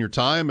insight and your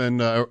time,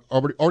 and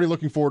already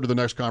looking forward to the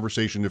next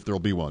conversation if there will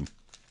be one.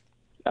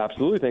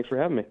 Absolutely. Thanks for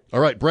having me. All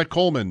right, Brett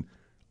Kollmann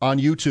on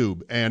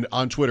YouTube and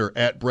on Twitter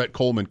at Brett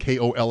Kollmann,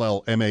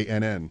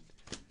 Kollmann.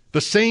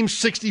 The same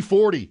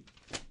 60-40.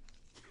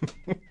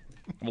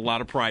 A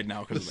lot of pride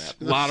now because of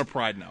that. A lot of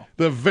pride now.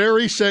 The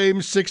very same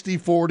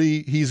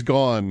 60-40 he's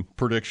gone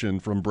prediction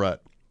from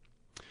Brett.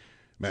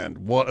 Man,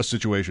 what a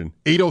situation.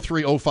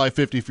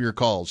 803-0550 for your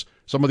calls.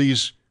 Some of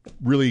these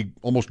really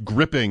almost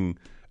gripping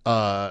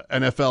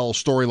NFL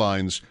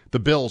storylines. The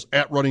Bills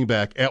at running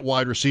back, at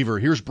wide receiver.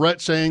 Here's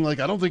Brett saying, like,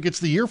 I don't think it's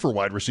the year for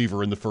wide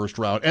receiver in the first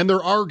round. And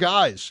there are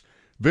guys.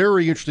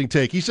 Very interesting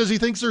take. He says he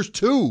thinks there's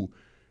two.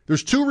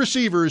 There's two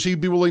receivers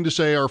he'd be willing to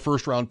say are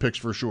first-round picks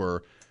for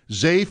sure.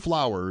 Zay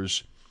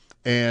Flowers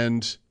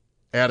and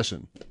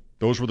Addison.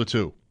 Those were the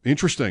two.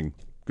 Interesting.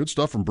 Good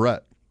stuff from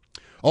Brett.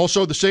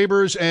 Also, the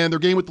Sabres and their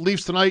game with the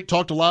Leafs tonight.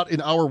 Talked a lot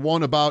in Hour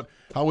 1 about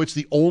how it's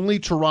the only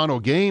Toronto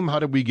game. How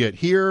did we get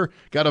here?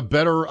 Got a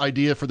better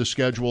idea for the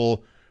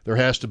schedule. There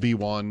has to be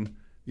one.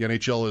 The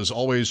NHL is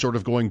always sort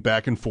of going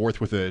back and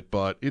forth with it,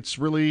 but it's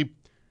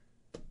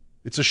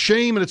a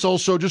shame, and it's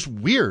also just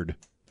weird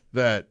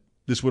that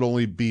this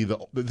would be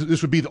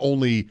the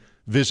only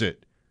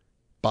visit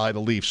by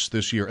the Leafs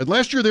this year. And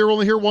last year they were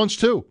only here once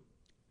too.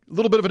 A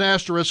little bit of an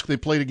asterisk. They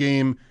played a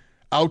game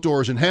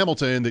outdoors in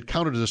Hamilton that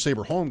counted as a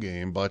Sabre home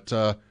game, but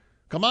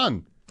come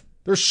on.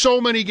 There's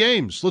so many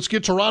games. Let's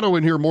get Toronto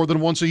in here more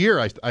than once a year,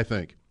 I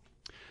think.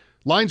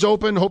 Lines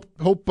open.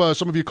 Hope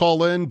some of you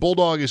call in.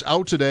 Bulldog is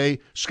out today.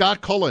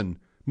 Scott Cullen,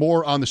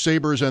 more on the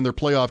Sabres and their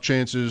playoff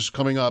chances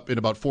coming up in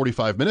about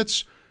 45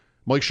 minutes.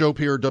 Mike Schopp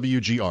here,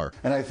 WGR.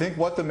 And I think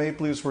what the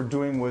Maple Leafs were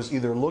doing was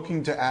either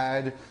looking to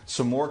add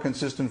some more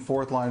consistent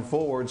fourth-line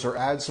forwards or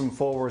add some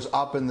forwards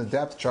up in the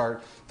depth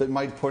chart that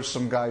might push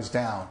some guys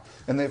down.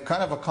 And they've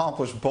kind of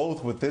accomplished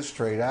both with this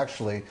trade,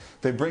 actually.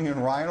 They bring in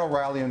Ryan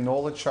O'Reilly and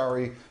Noel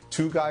Acciari,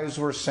 two guys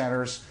who are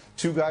centers,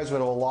 two guys who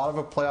have a lot of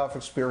a playoff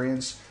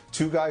experience,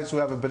 two guys who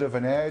have a bit of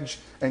an edge,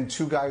 and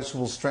two guys who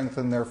will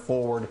strengthen their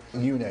forward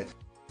unit.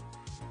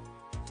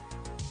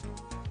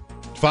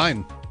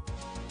 Fine.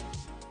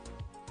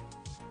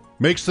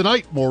 Makes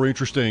tonight more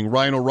interesting.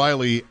 Ryan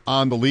O'Reilly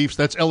on the Leafs.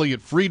 That's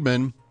Elliot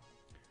Friedman.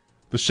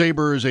 The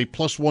Sabres a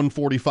plus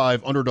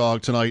 145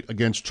 underdog tonight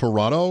against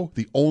Toronto.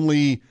 The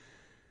only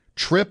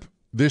trip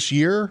this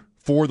year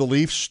for the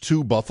Leafs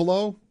to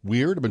Buffalo.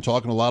 Weird. I've been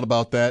talking a lot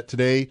about that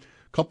today. A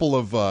couple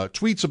of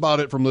tweets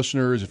about it from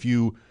listeners. If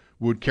you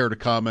would care to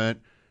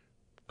comment,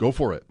 go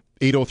for it.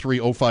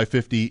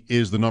 803-0550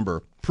 is the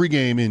number.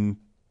 Pre-game in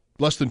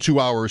less than 2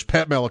 hours.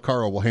 Pat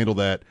Malacaro will handle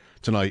that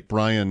tonight.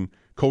 Brian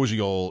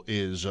Koziol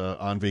is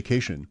on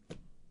vacation.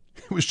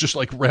 It was just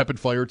like rapid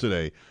fire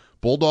today.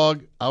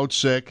 Bulldog out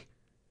sick.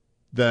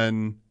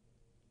 Then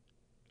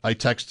I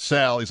text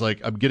Sal. He's like,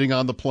 I'm getting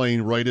on the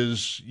plane right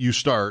as you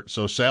start.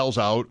 So Sal's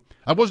out.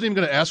 I wasn't even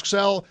going to ask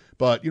Sal,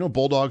 but,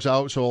 Bulldog's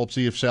out, so I'll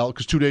see if Sal,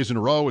 because 2 days in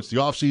a row, it's the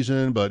off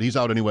season, but he's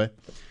out anyway.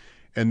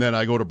 And then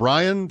I go to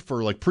Brian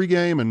for like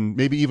pregame and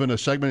maybe even a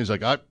segment. He's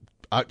like,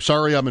 I'm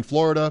sorry, I'm in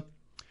Florida.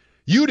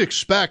 You'd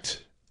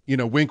expect,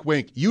 wink,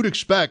 wink, you'd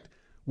expect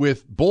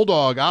with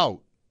Bulldog out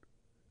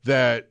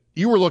that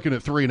you were looking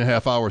at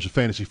 3.5 hours of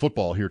fantasy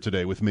football here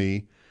today with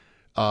me.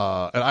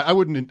 And I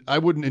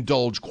wouldn't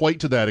indulge quite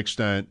to that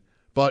extent,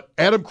 but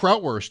Adam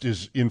Krautwurst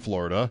is in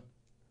Florida.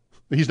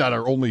 He's not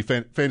our only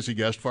fantasy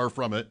guest, far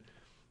from it,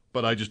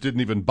 but I just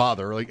didn't even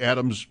bother. Like,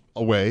 Adam's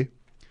away.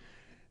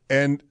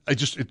 And I'm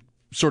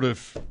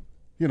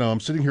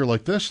sitting here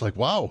like this, like,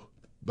 wow,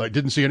 I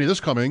didn't see any of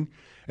this coming.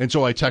 And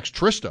so I text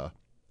Trista,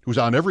 who's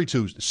on every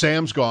Tuesday.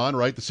 Sam's gone,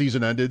 right? The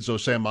season ended, so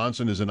Sam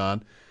Monson isn't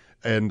on.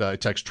 And I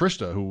text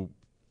Trista, who's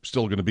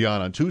still going to be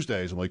on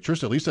Tuesdays. I'm like,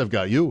 Trista, at least I've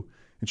got you.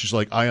 And she's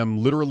like, I am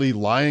literally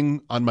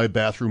lying on my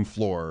bathroom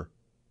floor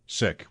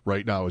sick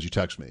right now as you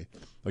text me.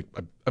 Like,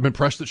 I'm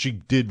impressed that she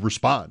did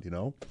respond,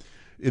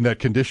 in that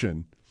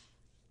condition.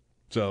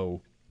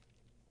 So,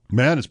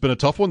 man, it's been a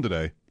tough one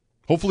today.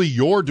 Hopefully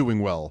you're doing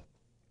well.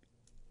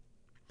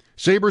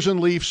 Sabres and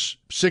Leafs,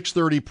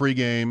 6:30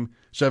 pregame,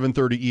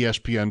 7:30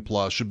 ESPN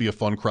Plus. Should be a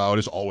fun crowd,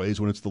 as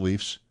always, when it's the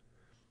Leafs.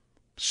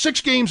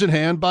 6 games in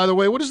hand, by the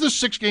way. What is this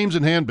 6 games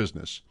in hand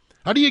business?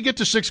 How do you get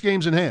to 6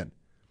 games in hand?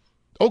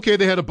 Okay,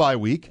 they had a bye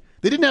week.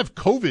 They didn't have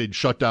COVID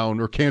shut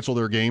down or cancel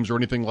their games or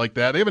anything like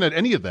that. They haven't had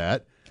any of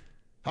that.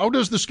 How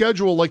does the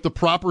schedule, like the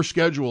proper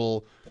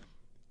schedule,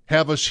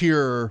 have us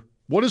here?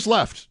 What is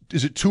left?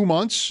 Is it 2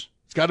 months?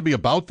 It's got to be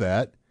about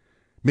that.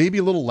 Maybe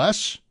a little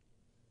less.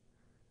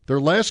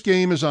 Their last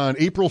game is on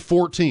April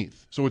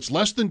 14th, so it's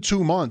less than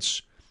 2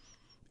 months.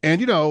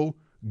 And,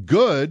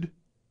 good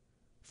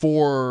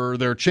for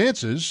their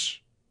chances.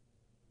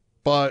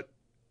 but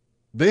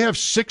they have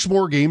 6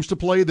 more games to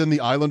play than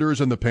the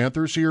Islanders and the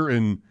Panthers here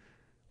in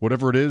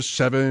whatever it is,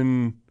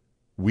 7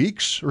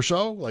 weeks or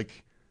so.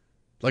 Like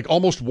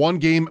almost 1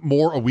 game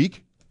more a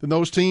week than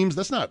those teams.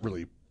 That's not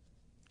really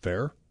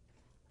fair.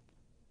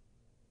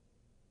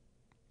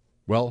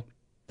 Well,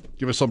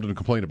 give us something to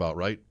complain about,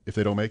 right? If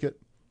they don't make it.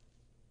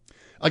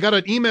 I got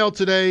an email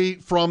today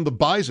from the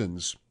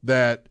Bisons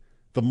that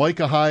the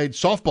Micah Hyde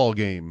softball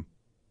game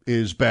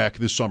is back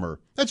this summer.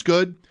 That's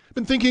good. I've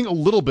been thinking a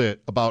little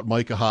bit about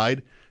Micah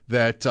Hyde,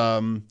 that,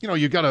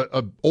 you've got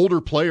an older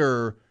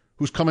player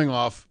who's coming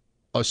off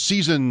a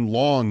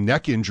season-long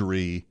neck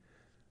injury.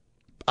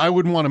 I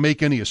wouldn't want to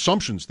make any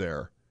assumptions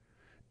there.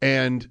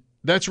 And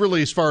that's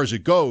really as far as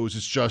it goes.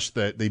 It's just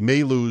that they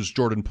may lose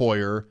Jordan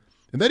Poyer.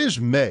 And that is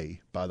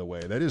may, by the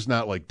way. That is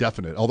not like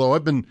definite. Although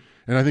I've been,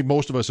 and I think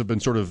most of us have been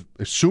sort of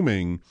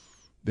assuming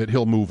that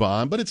he'll move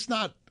on, but it's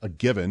not a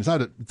given. It's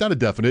not a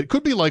definite. It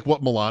could be like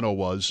what Milano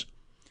was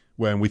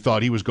when we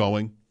thought he was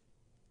going.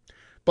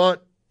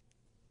 But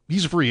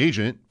he's a free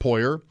agent,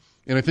 Poyer,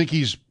 and I think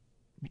he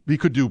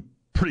could do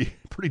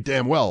pretty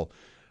damn well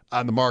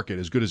on the market,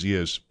 as good as he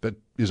is. That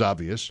is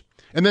obvious.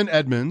 And then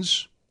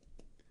Edmonds.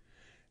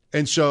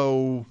 And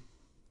so,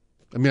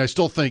 I mean, I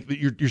still think that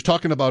you're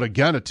talking about,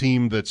 again, a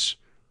team that's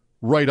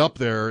right up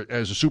there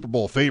as a Super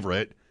Bowl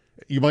favorite.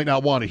 You might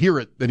not want to hear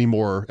it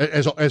anymore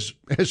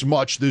as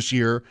much this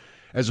year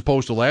as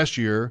opposed to last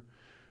year,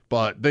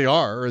 but they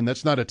are, and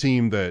that's not a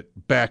team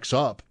that backs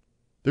up.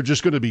 They're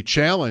just going to be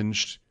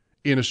challenged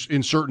in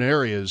certain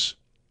areas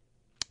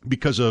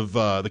because of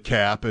the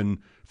cap and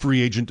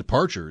free agent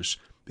departures.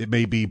 It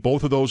may be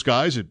both of those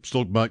guys. It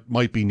still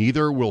might be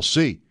neither. We'll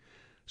see.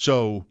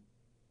 So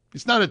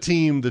it's not a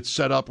team that's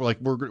set up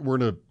like we're going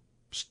to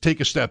take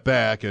a step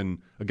back, and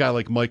a guy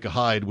like Micah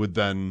Hyde would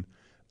then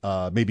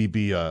maybe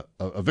be a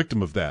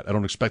victim of that. I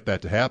don't expect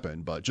that to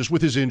happen, but just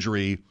with his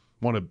injury,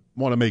 want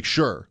to make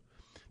sure.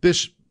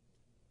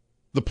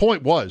 The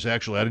point was,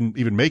 actually, I didn't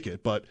even make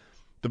it, but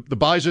the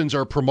Bisons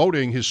are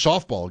promoting his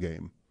softball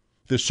game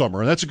this summer,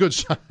 and that's a good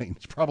sign.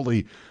 It's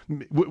probably,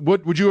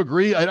 would you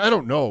agree? I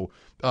don't know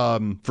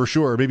for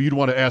sure. Maybe you'd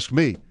want to ask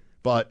me,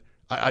 but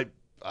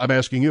I'm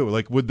asking you.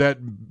 Like, would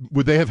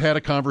they have had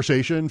a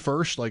conversation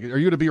first? Like, are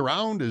you going to be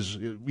around?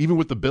 Even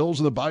with the Bills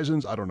and the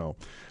Bisons? I don't know,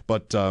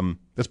 but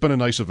that's been a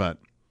nice event.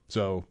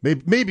 So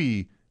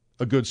maybe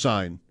a good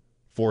sign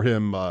for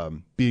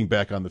him being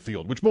back on the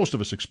field, which most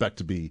of us expect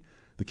to be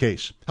the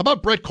case. How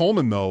about Brett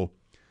Coleman, though?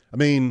 I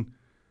mean,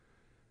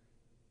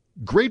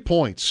 great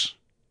points.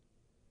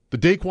 The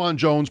Daquan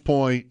Jones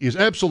point is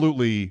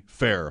absolutely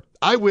fair.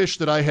 I wish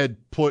that I had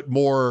put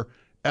more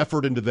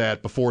effort into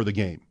that before the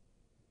game,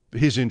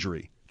 his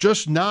injury.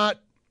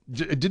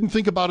 Didn't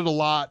think about it a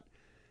lot,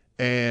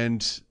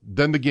 and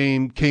then the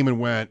game came and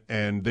went,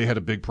 and they had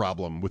a big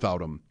problem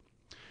without him.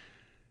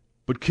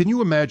 But can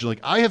you imagine, like,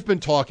 I have been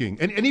talking,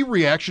 and any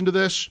reaction to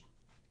this,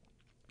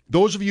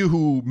 those of you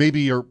who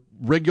maybe are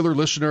regular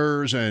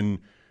listeners, and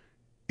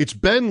it's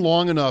been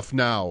long enough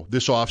now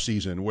this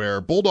offseason where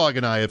Bulldog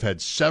and I have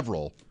had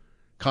several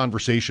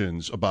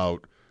conversations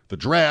about the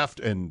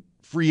draft and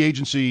free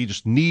agency,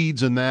 just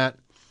needs and that.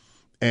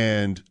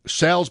 And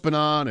Sal's been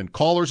on and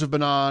callers have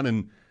been on,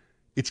 and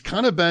it's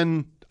kind of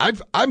been,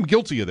 I'm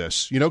guilty of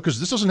this, because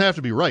this doesn't have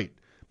to be right.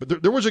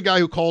 But there was a guy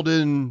who called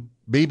in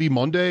maybe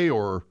Monday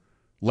or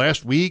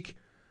last week.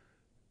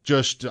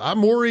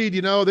 I'm worried,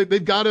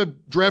 they've got to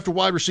draft a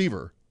wide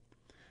receiver.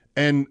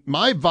 And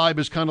my vibe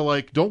is kind of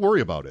like, don't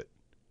worry about it.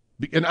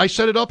 And I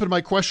set it up in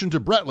my question to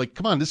Brett, like,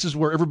 come on, this is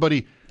where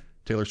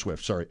Taylor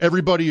Swift,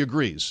 everybody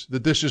agrees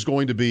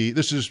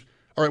that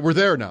all right, we're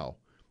there now.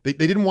 They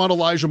didn't want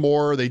Elijah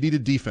Moore. They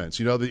needed defense.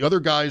 The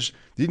other guys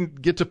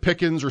didn't get to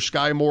Pickens or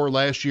Sky Moore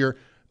last year.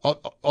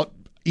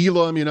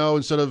 Elam,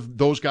 instead of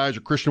those guys,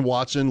 or Christian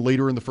Watson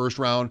later in the first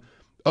round.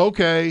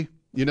 Okay,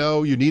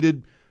 you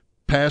needed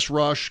pass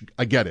rush.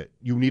 I get it.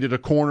 You needed a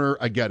corner.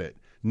 I get it.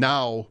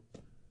 Now,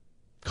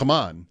 come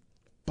on.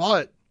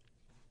 But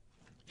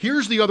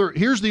here's the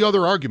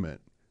other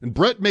argument, and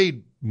Brett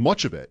made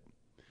much of it.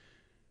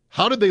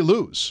 How did they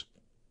lose?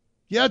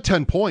 Yeah,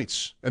 10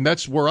 points, and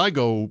that's where I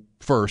go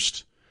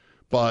first.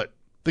 But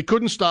they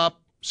couldn't stop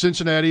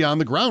Cincinnati on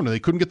the ground, and they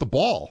couldn't get the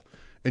ball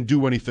and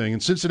do anything.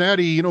 And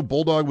Cincinnati,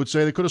 Bulldog would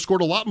say they could have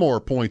scored a lot more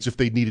points if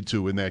they needed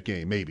to in that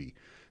game, maybe.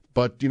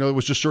 But, it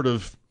was just sort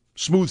of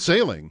smooth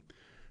sailing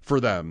for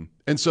them.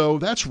 And so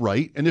that's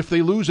right. And if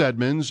they lose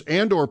Edmonds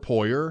and or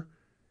Poyer,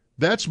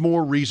 that's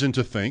more reason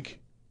to think.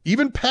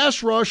 Even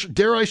pass rush,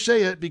 dare I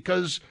say it,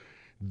 because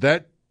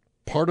that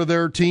part of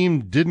their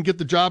team didn't get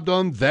the job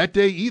done that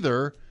day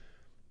either.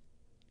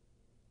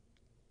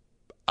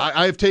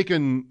 I've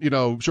taken,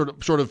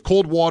 sort of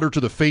cold water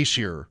to the face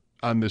here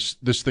on this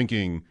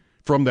thinking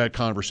from that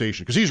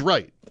conversation, because he's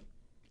right.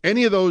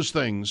 Any of those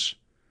things,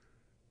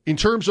 in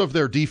terms of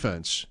their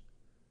defense,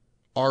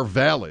 are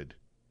valid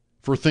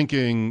for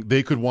thinking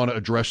they could want to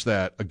address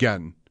that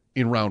again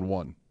in round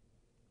one.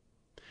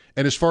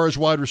 And as far as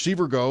wide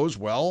receiver goes,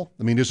 well,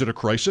 I mean, is it a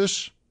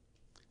crisis?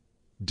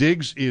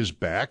 Diggs is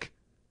back,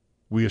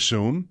 we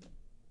assume.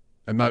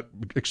 I'm not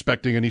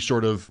expecting any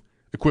sort of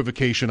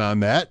equivocation on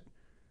that.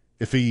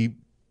 If he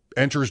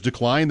enters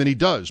decline, then he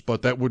does,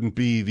 but that wouldn't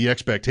be the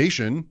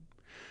expectation.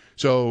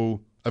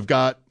 So I've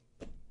got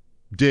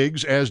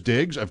Diggs as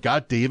Diggs. I've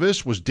got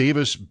Davis. Was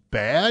Davis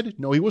bad?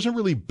 No, he wasn't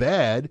really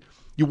bad.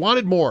 You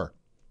wanted more.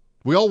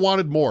 We all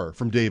wanted more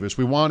from Davis.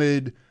 We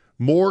wanted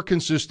more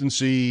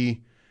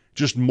consistency,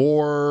 just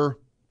more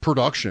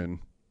production,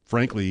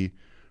 frankly,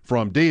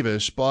 from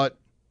Davis. But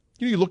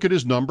you look at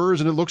his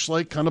numbers, and it looks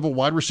like kind of a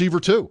wide receiver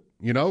too.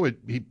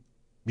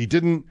 He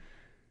didn't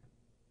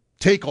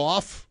take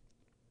off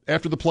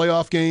after the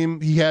playoff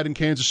game he had in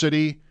Kansas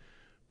City,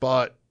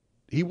 but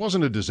he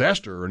wasn't a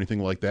disaster or anything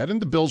like that.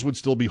 And the Bills would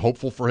still be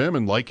hopeful for him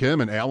and like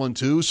him, and Allen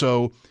too.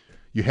 So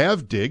you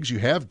have Diggs, you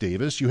have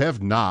Davis, you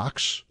have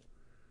Knox.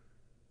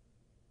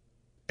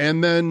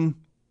 And then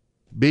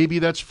maybe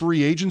that's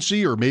free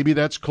agency, or maybe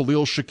that's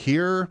Khalil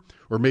Shakir,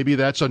 or maybe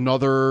that's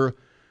another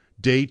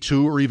day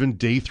 2 or even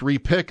day 3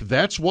 pick.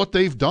 That's what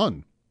they've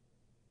done.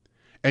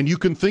 And you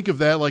can think of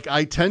that, like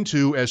I tend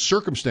to, as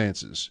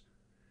circumstances.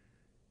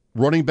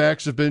 Running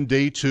backs have been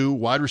day 2.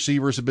 Wide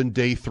receivers have been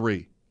day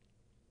 3.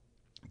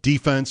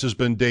 Defense has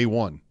been day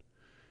 1.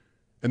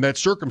 And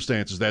that's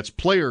circumstances. That's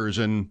players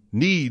and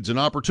needs and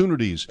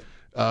opportunities,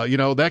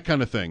 that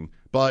kind of thing.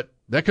 But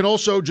that can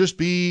also just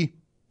be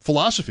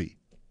philosophy.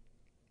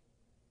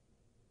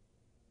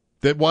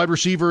 That wide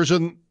receivers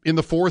in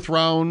the 4th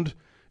round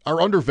are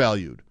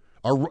undervalued.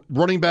 Our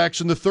running backs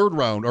in the 3rd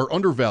round are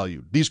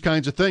undervalued. These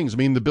kinds of things. I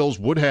mean, the Bills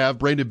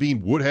Brandon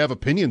Beane would have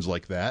opinions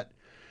like that.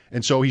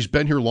 And so he's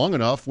been here long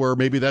enough where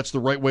maybe that's the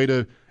right way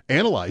to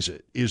analyze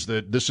it, is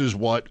that this is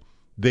what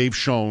they've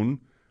shown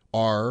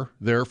are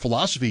their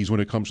philosophies when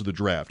it comes to the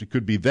draft. It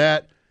could be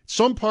that,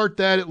 some part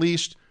that at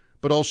least,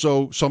 but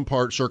also some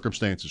part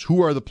circumstances.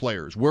 Who are the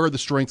players? Where are the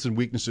strengths and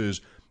weaknesses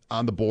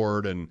on the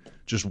board, and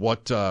just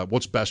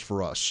what's best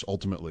for us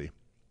ultimately.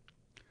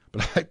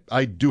 But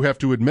I do have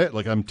to admit,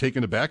 like, I'm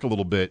taken aback a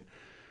little bit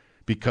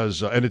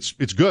because, and it's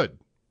good,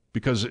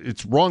 because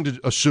it's wrong to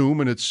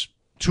assume, and it's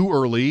too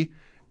early,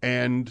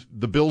 and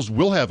the Bills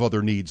will have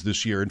other needs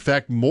this year. In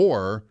fact,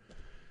 more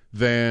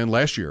than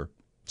last year.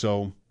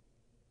 So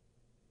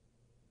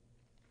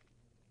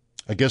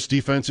I guess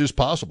defense is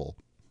possible.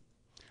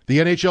 The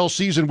NHL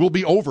season will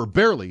be over,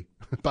 barely,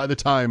 by the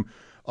time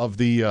of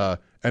the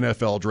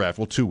NFL draft.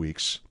 Well, 2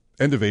 weeks.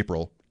 End of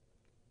April.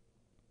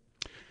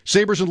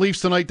 Sabres and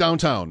Leafs tonight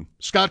downtown.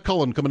 Scott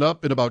Cullen coming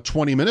up in about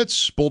 20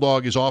 minutes.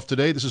 Bulldog is off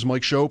today. This is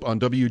Mike Schopp on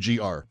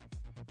WGR.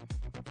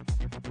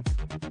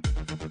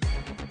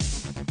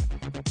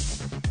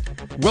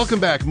 Welcome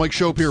back. Mike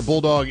Schopp here.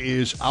 Bulldog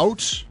is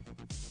out.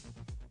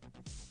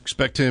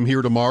 Expect him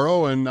here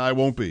tomorrow, and I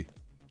won't be.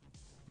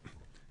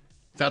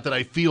 It's not that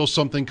I feel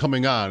something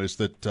coming on. It's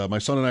that my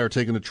son and I are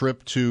taking a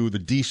trip to the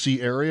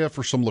D.C. area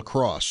for some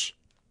lacrosse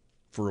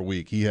for a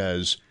week. He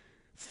has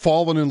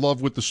fallen in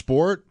love with the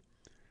sport.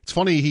 It's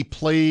funny, he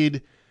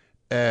played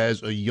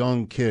as a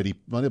young kid. He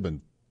might have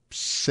been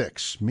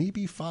 6,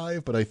 maybe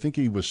 5, but I think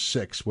he was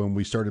 6 when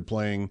he started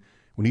playing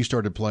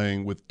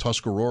with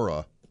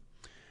Tuscarora.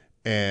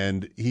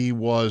 And he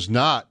was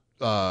not,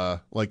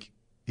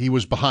 he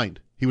was behind.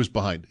 He was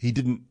behind. He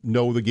didn't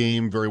know the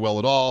game very well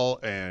at all,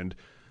 and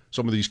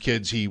some of these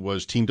kids he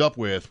was teamed up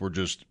with were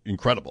just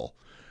incredible.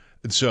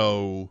 And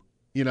so,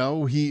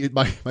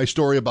 my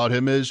story about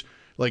him is,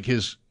 like,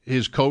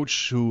 his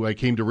coach, who I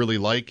came to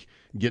really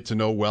get to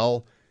know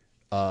well,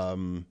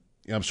 I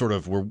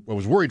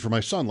was worried for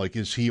my son, like,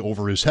 is he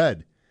over his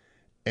head?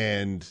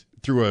 And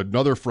through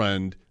another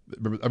friend,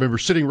 I remember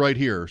sitting right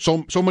here.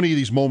 So many of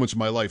these moments in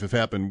my life have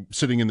happened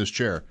sitting in this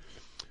chair.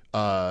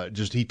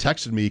 He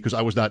texted me because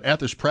I was not at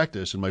this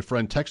practice, and my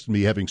friend texted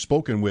me having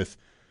spoken with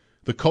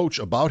the coach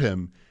about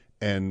him,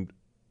 and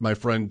my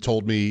friend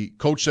told me,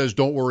 Coach says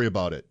don't worry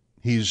about it.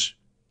 He's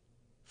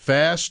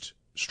fast,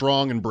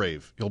 strong, and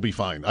brave. He'll be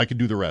fine. I can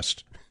do the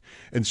rest.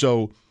 And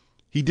so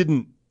he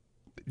didn't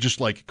just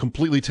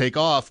completely take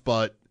off,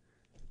 but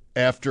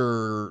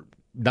after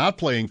not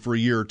playing for a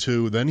year or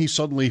two, then he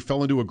suddenly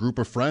fell into a group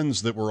of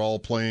friends that were all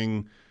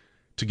playing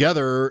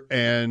together,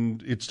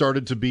 and it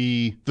started to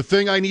be the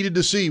thing I needed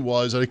to see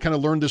was, and I kind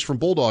of learned this from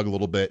Bulldog a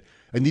little bit,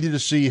 I needed to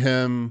see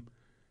him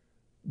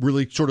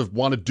really sort of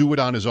want to do it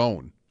on his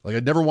own. Like, I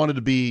never wanted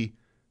to be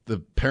the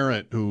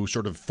parent who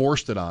sort of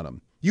forced it on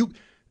him.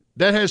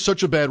 That has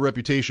such a bad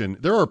reputation.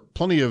 There are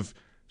plenty of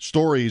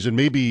stories, and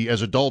maybe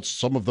as adults,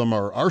 some of them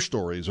are our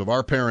stories of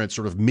our parents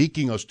sort of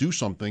making us do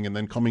something and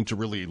then coming to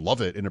really love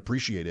it and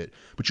appreciate it.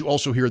 But you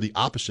also hear the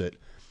opposite.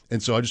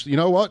 And so I just, you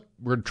know what?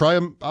 We're going to try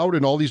him out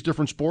in all these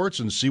different sports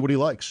and see what he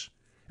likes.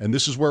 And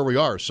this is where we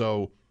are.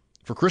 So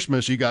for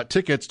Christmas, you got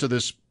tickets to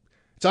this.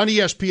 It's on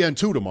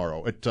ESPN2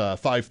 tomorrow at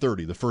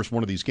 5:30, the first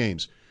one of these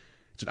games.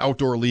 It's an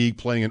outdoor league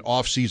playing an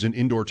off-season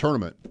indoor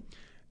tournament.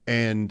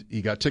 And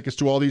he got tickets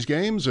to all these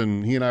games,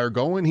 and he and I are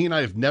going. He and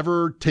I have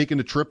never taken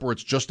a trip where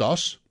it's just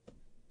us,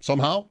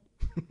 somehow.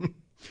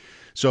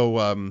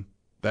 So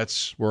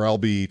that's where I'll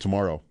be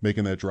tomorrow,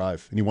 making that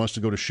drive. And he wants to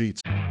go to Sheetz.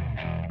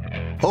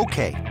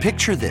 Okay,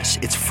 picture this.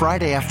 It's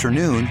Friday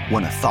afternoon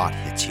when a thought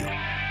hits you.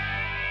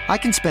 I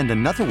can spend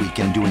another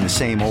weekend doing the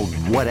same old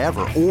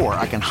whatever, or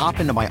I can hop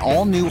into my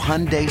all-new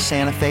Hyundai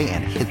Santa Fe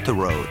and hit the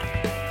road.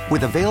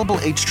 With available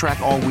H-Track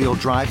all-wheel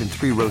drive and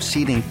 3-row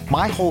seating,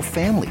 my whole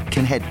family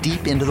can head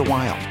deep into the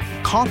wild.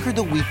 Conquer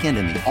the weekend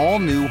in the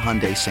all-new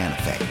Hyundai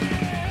Santa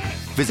Fe.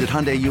 Visit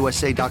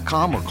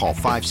HyundaiUSA.com or call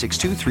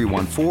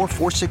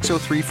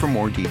 562-314-4603 for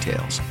more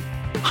details.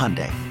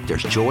 Hyundai,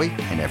 there's joy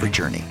in every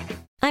journey.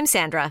 I'm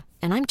Sandra,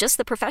 and I'm just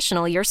the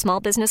professional your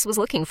small business was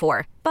looking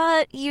for.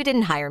 But you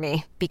didn't hire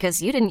me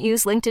because you didn't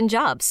use LinkedIn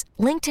Jobs.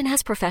 LinkedIn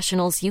has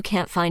professionals you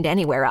can't find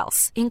anywhere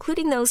else,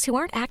 including those who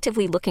aren't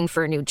actively looking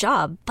for a new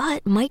job,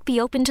 but might be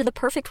open to the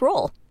perfect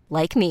role,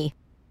 like me.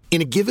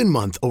 In a given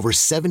month, over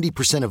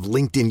 70% of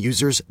LinkedIn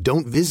users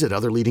don't visit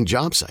other leading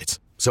job sites.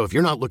 So if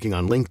you're not looking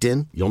on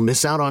LinkedIn, you'll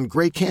miss out on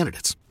great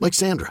candidates like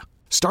Sandra.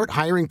 Start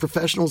hiring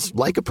professionals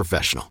like a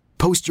professional.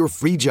 Post your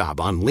free job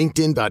on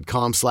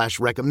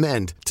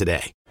linkedin.com/recommend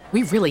today.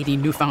 We really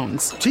need new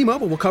phones.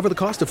 T-Mobile will cover the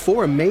cost of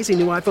 4 amazing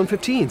new iPhone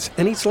 15s,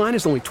 and each line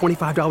is only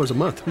 $25 a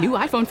month. New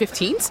iPhone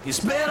 15s?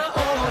 It's better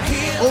over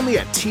here. Only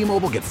at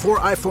T-Mobile, get 4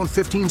 iPhone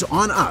 15s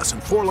on us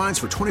and 4 lines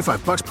for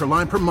 $25 per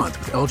line per month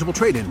with eligible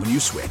trade-in when you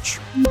switch.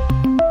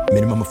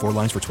 Minimum of 4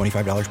 lines for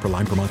 $25 per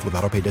line per month with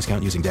autopay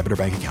discount using debit or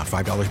bank account.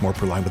 $5 more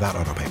per line without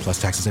autopay,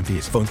 plus taxes and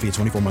fees. Phone fee at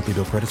 24 monthly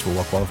bill credits for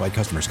well-qualified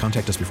customers.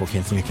 Contact us before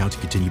canceling account to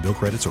continue bill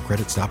credits or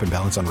credit stop and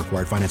balance on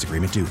required finance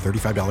agreement due.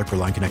 $35 per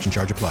line connection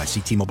charge applies.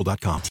 See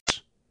T-Mobile.com.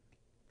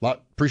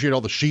 Appreciate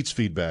all the Sheets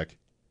feedback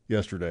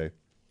yesterday.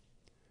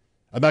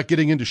 I'm not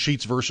getting into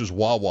Sheets versus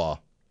Wawa.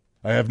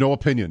 I have no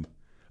opinion.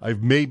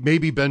 I've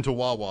maybe been to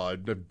Wawa.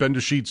 I've been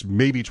to Sheets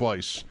maybe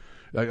twice.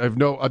 I'm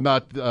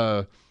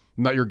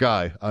not your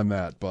guy on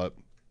that, but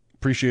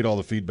appreciate all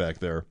the feedback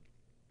there.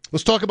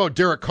 Let's talk about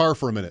Derek Carr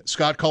for a minute.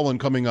 Scott Cullen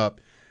coming up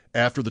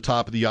after the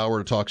top of the hour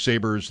to talk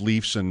Sabres,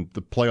 Leafs, and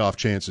the playoff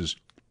chances.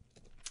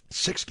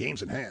 6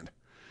 games in hand.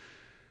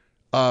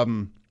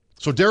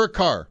 So Derek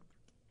Carr,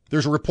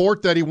 there's a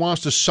report that he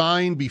wants to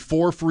sign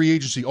before free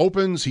agency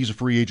opens. He's a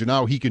free agent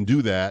now. He can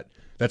do that.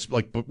 That's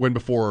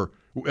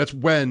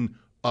when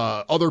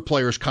other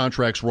players'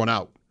 contracts run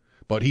out.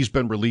 But he's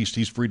been released.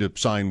 He's free to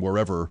sign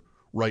wherever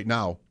right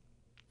now.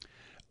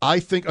 I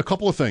think a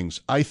couple of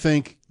things. I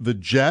think the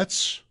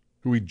Jets,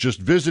 who he just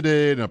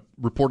visited and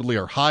reportedly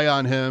are high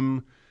on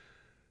him,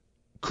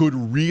 could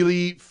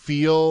really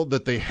feel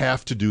that they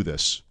have to do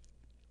this.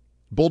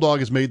 Bulldog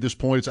has made this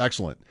point. It's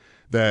excellent.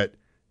 That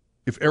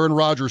if Aaron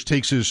Rodgers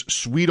takes his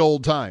sweet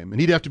old time,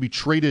 and he'd have to be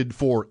traded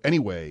for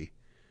anyway,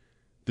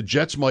 the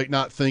Jets might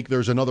not think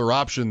there's another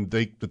option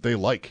that they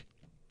like.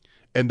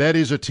 And that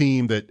is a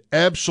team that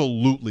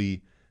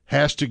absolutely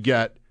has to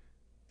get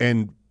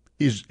and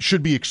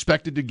should be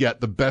expected to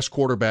get the best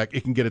quarterback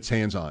it can get its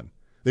hands on.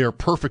 They are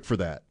perfect for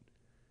that.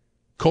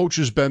 Coach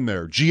has been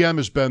there. GM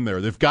has been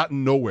there. They've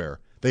gotten nowhere.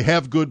 They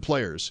have good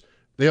players.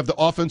 They have the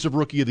offensive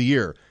rookie of the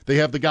year. They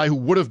have the guy who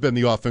would have been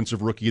the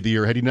offensive rookie of the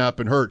year had he not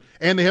been hurt.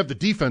 And they have the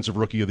defensive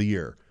rookie of the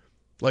year.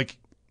 Like,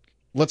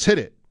 let's hit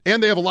it.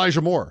 And they have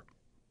Elijah Moore.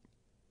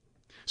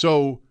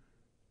 So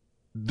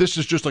this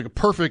is just like a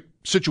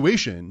perfect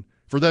situation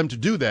for them to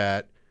do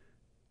that.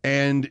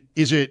 And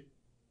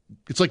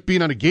it's like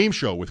being on a game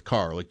show with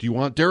Carr. Like, do you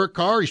want Derek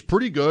Carr? He's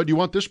pretty good. Do you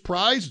want this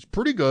prize? It's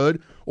pretty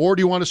good. Or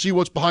do you want to see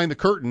what's behind the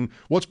curtain?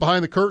 What's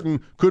behind the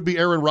curtain could be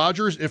Aaron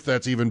Rodgers, if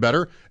that's even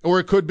better, or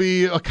it could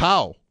be a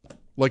cow,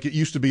 like it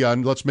used to be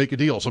on Let's Make a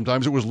Deal.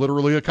 Sometimes it was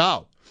literally a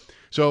cow.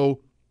 So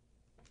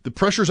the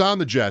pressure's on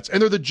the Jets,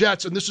 and they're the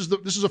Jets, and this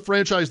is a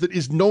franchise that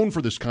is known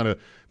for this kind of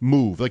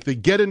move. Like, they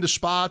get into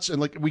spots,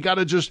 and like,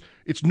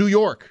 it's New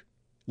York.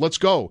 Let's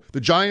go.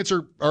 The Giants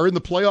are in the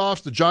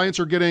playoffs. The Giants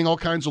are getting all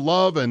kinds of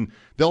love, and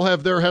they'll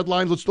have their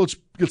headlines. Let's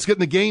get in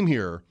the game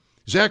here.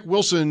 Zach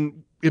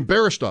Wilson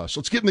embarrassed us.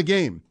 Let's get in the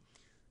game.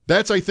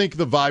 That's, I think,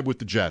 the vibe with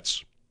the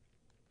Jets.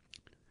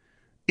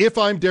 If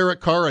I'm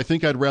Derek Carr, I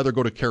think I'd rather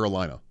go to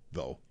Carolina,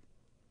 though,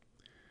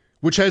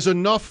 which has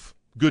enough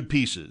good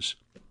pieces.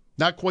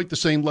 Not quite the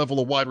same level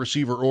of wide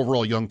receiver or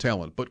overall young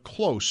talent, but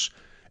close.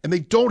 And they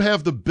don't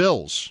have the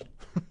Bills.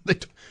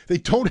 They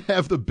don't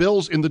have the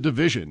Bills in the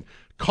division.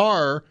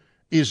 Carr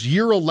is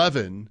year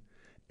 11,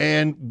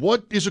 and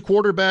what is a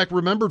quarterback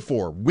remembered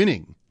for?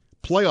 Winning.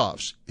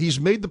 Playoffs. He's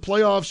made the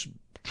playoffs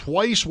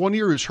twice. 1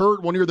 year he's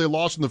hurt. 1 year they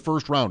lost in the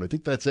first round. I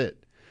think that's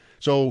it.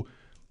 So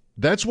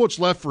that's what's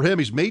left for him.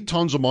 He's made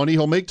tons of money.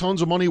 He'll make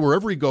tons of money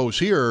wherever he goes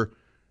here.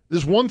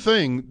 There's one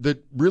thing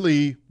that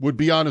really would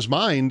be on his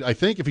mind, I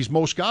think, if he's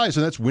most guys,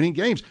 and that's winning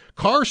games.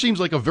 Carr seems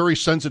like a very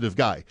sensitive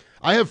guy.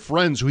 I have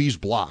friends who he's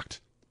blocked.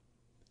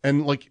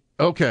 And like,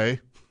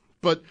 okay,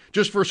 but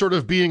just for sort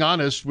of being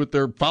honest with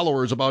their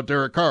followers about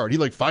Derek Carr. He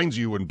like finds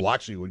you and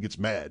blocks you and gets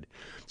mad.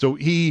 So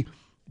he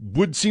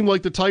would seem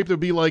like the type that would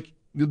be like,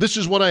 this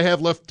is what I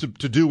have left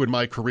to do in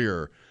my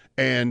career.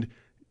 And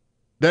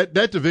that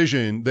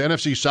division, the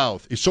NFC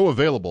South, is so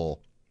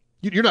available.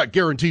 You're not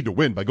guaranteed to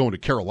win by going to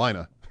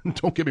Carolina.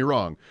 Don't get me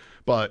wrong.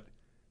 But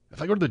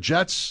if I go to the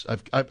Jets,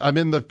 I'm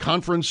in the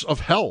conference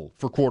of hell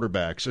for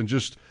quarterbacks. And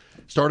just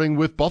starting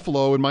with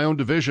Buffalo in my own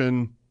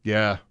division,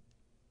 yeah,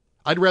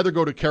 I'd rather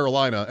go to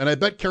Carolina, and I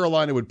bet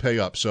Carolina would pay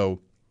up.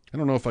 So I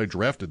don't know if I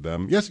drafted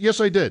them. Yes,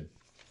 I did.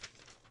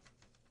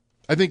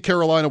 I think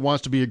Carolina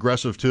wants to be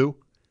aggressive too.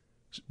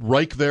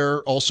 Reich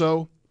there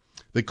also.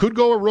 They could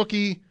go a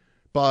rookie,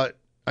 but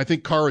I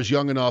think Carr is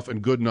young enough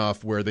and good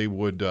enough where they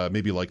would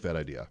maybe like that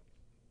idea.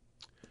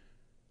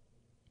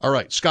 All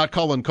right, Scott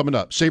Cullen coming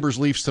up.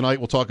 Sabres-Leafs tonight.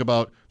 We'll talk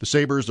about the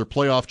Sabres, their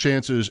playoff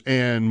chances,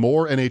 and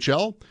more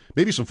NHL.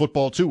 Maybe some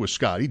football, too, with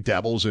Scott. He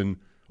dabbles in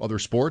other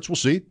sports. We'll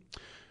see.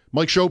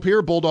 Mike Schopp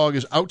here. Bulldog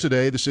is out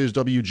today. This is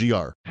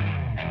WGR.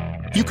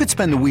 You could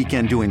spend the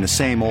weekend doing the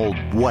same old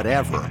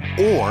whatever,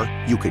 or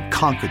you could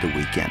conquer the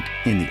weekend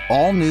in the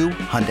all-new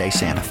Hyundai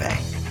Santa Fe.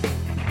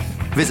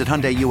 Visit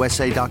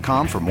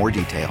HyundaiUSA.com for more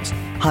details.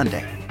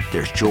 Hyundai,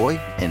 there's joy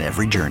in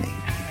every journey.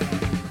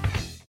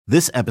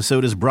 This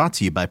episode is brought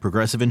to you by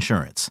Progressive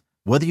Insurance.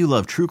 Whether you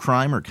love true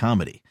crime or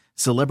comedy,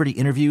 celebrity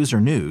interviews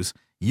or news,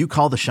 you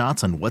call the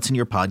shots on what's in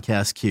your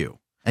podcast queue.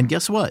 And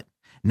guess what?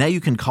 Now you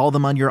can call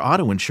them on your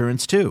auto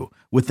insurance too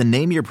with the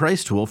Name Your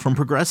Price tool from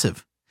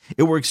Progressive.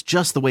 It works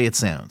just the way it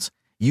sounds.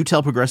 You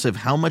tell Progressive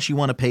how much you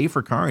want to pay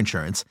for car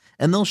insurance,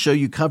 and they'll show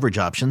you coverage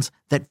options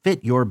that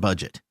fit your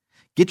budget.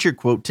 Get your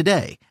quote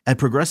today at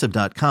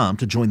Progressive.com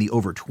to join the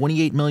over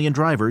 28 million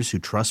drivers who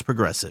trust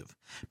Progressive.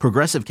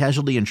 Progressive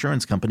Casualty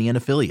Insurance Company and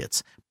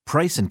Affiliates.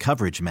 Price and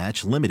coverage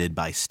match limited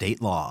by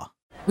state law.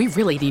 We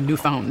really need new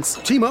phones.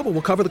 T-Mobile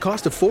will cover the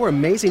cost of 4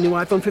 amazing new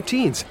iPhone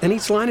 15s, and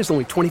each line is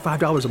only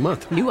 $25 a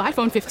month. New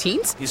iPhone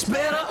 15s? It's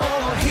better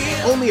over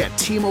here. Only at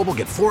T-Mobile,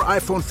 get 4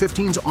 iPhone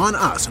 15s on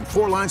us and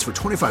 4 lines for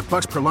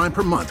 $25 per line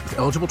per month with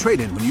eligible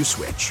trade-in when you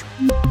switch.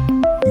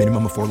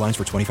 Minimum of 4 lines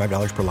for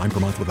 $25 per line per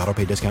month with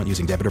autopay discount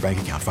using debit or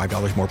bank account.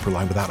 $5 more per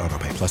line without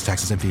autopay, plus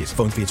taxes and fees.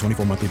 Phone fee at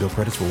 24 monthly bill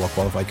credits for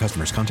well-qualified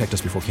customers. Contact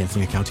us before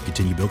canceling account to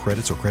continue bill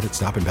credits or credit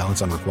stop and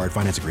balance on required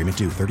finance agreement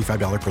due.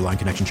 $35 per line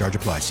connection charge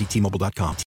applies. See T-Mobile.com.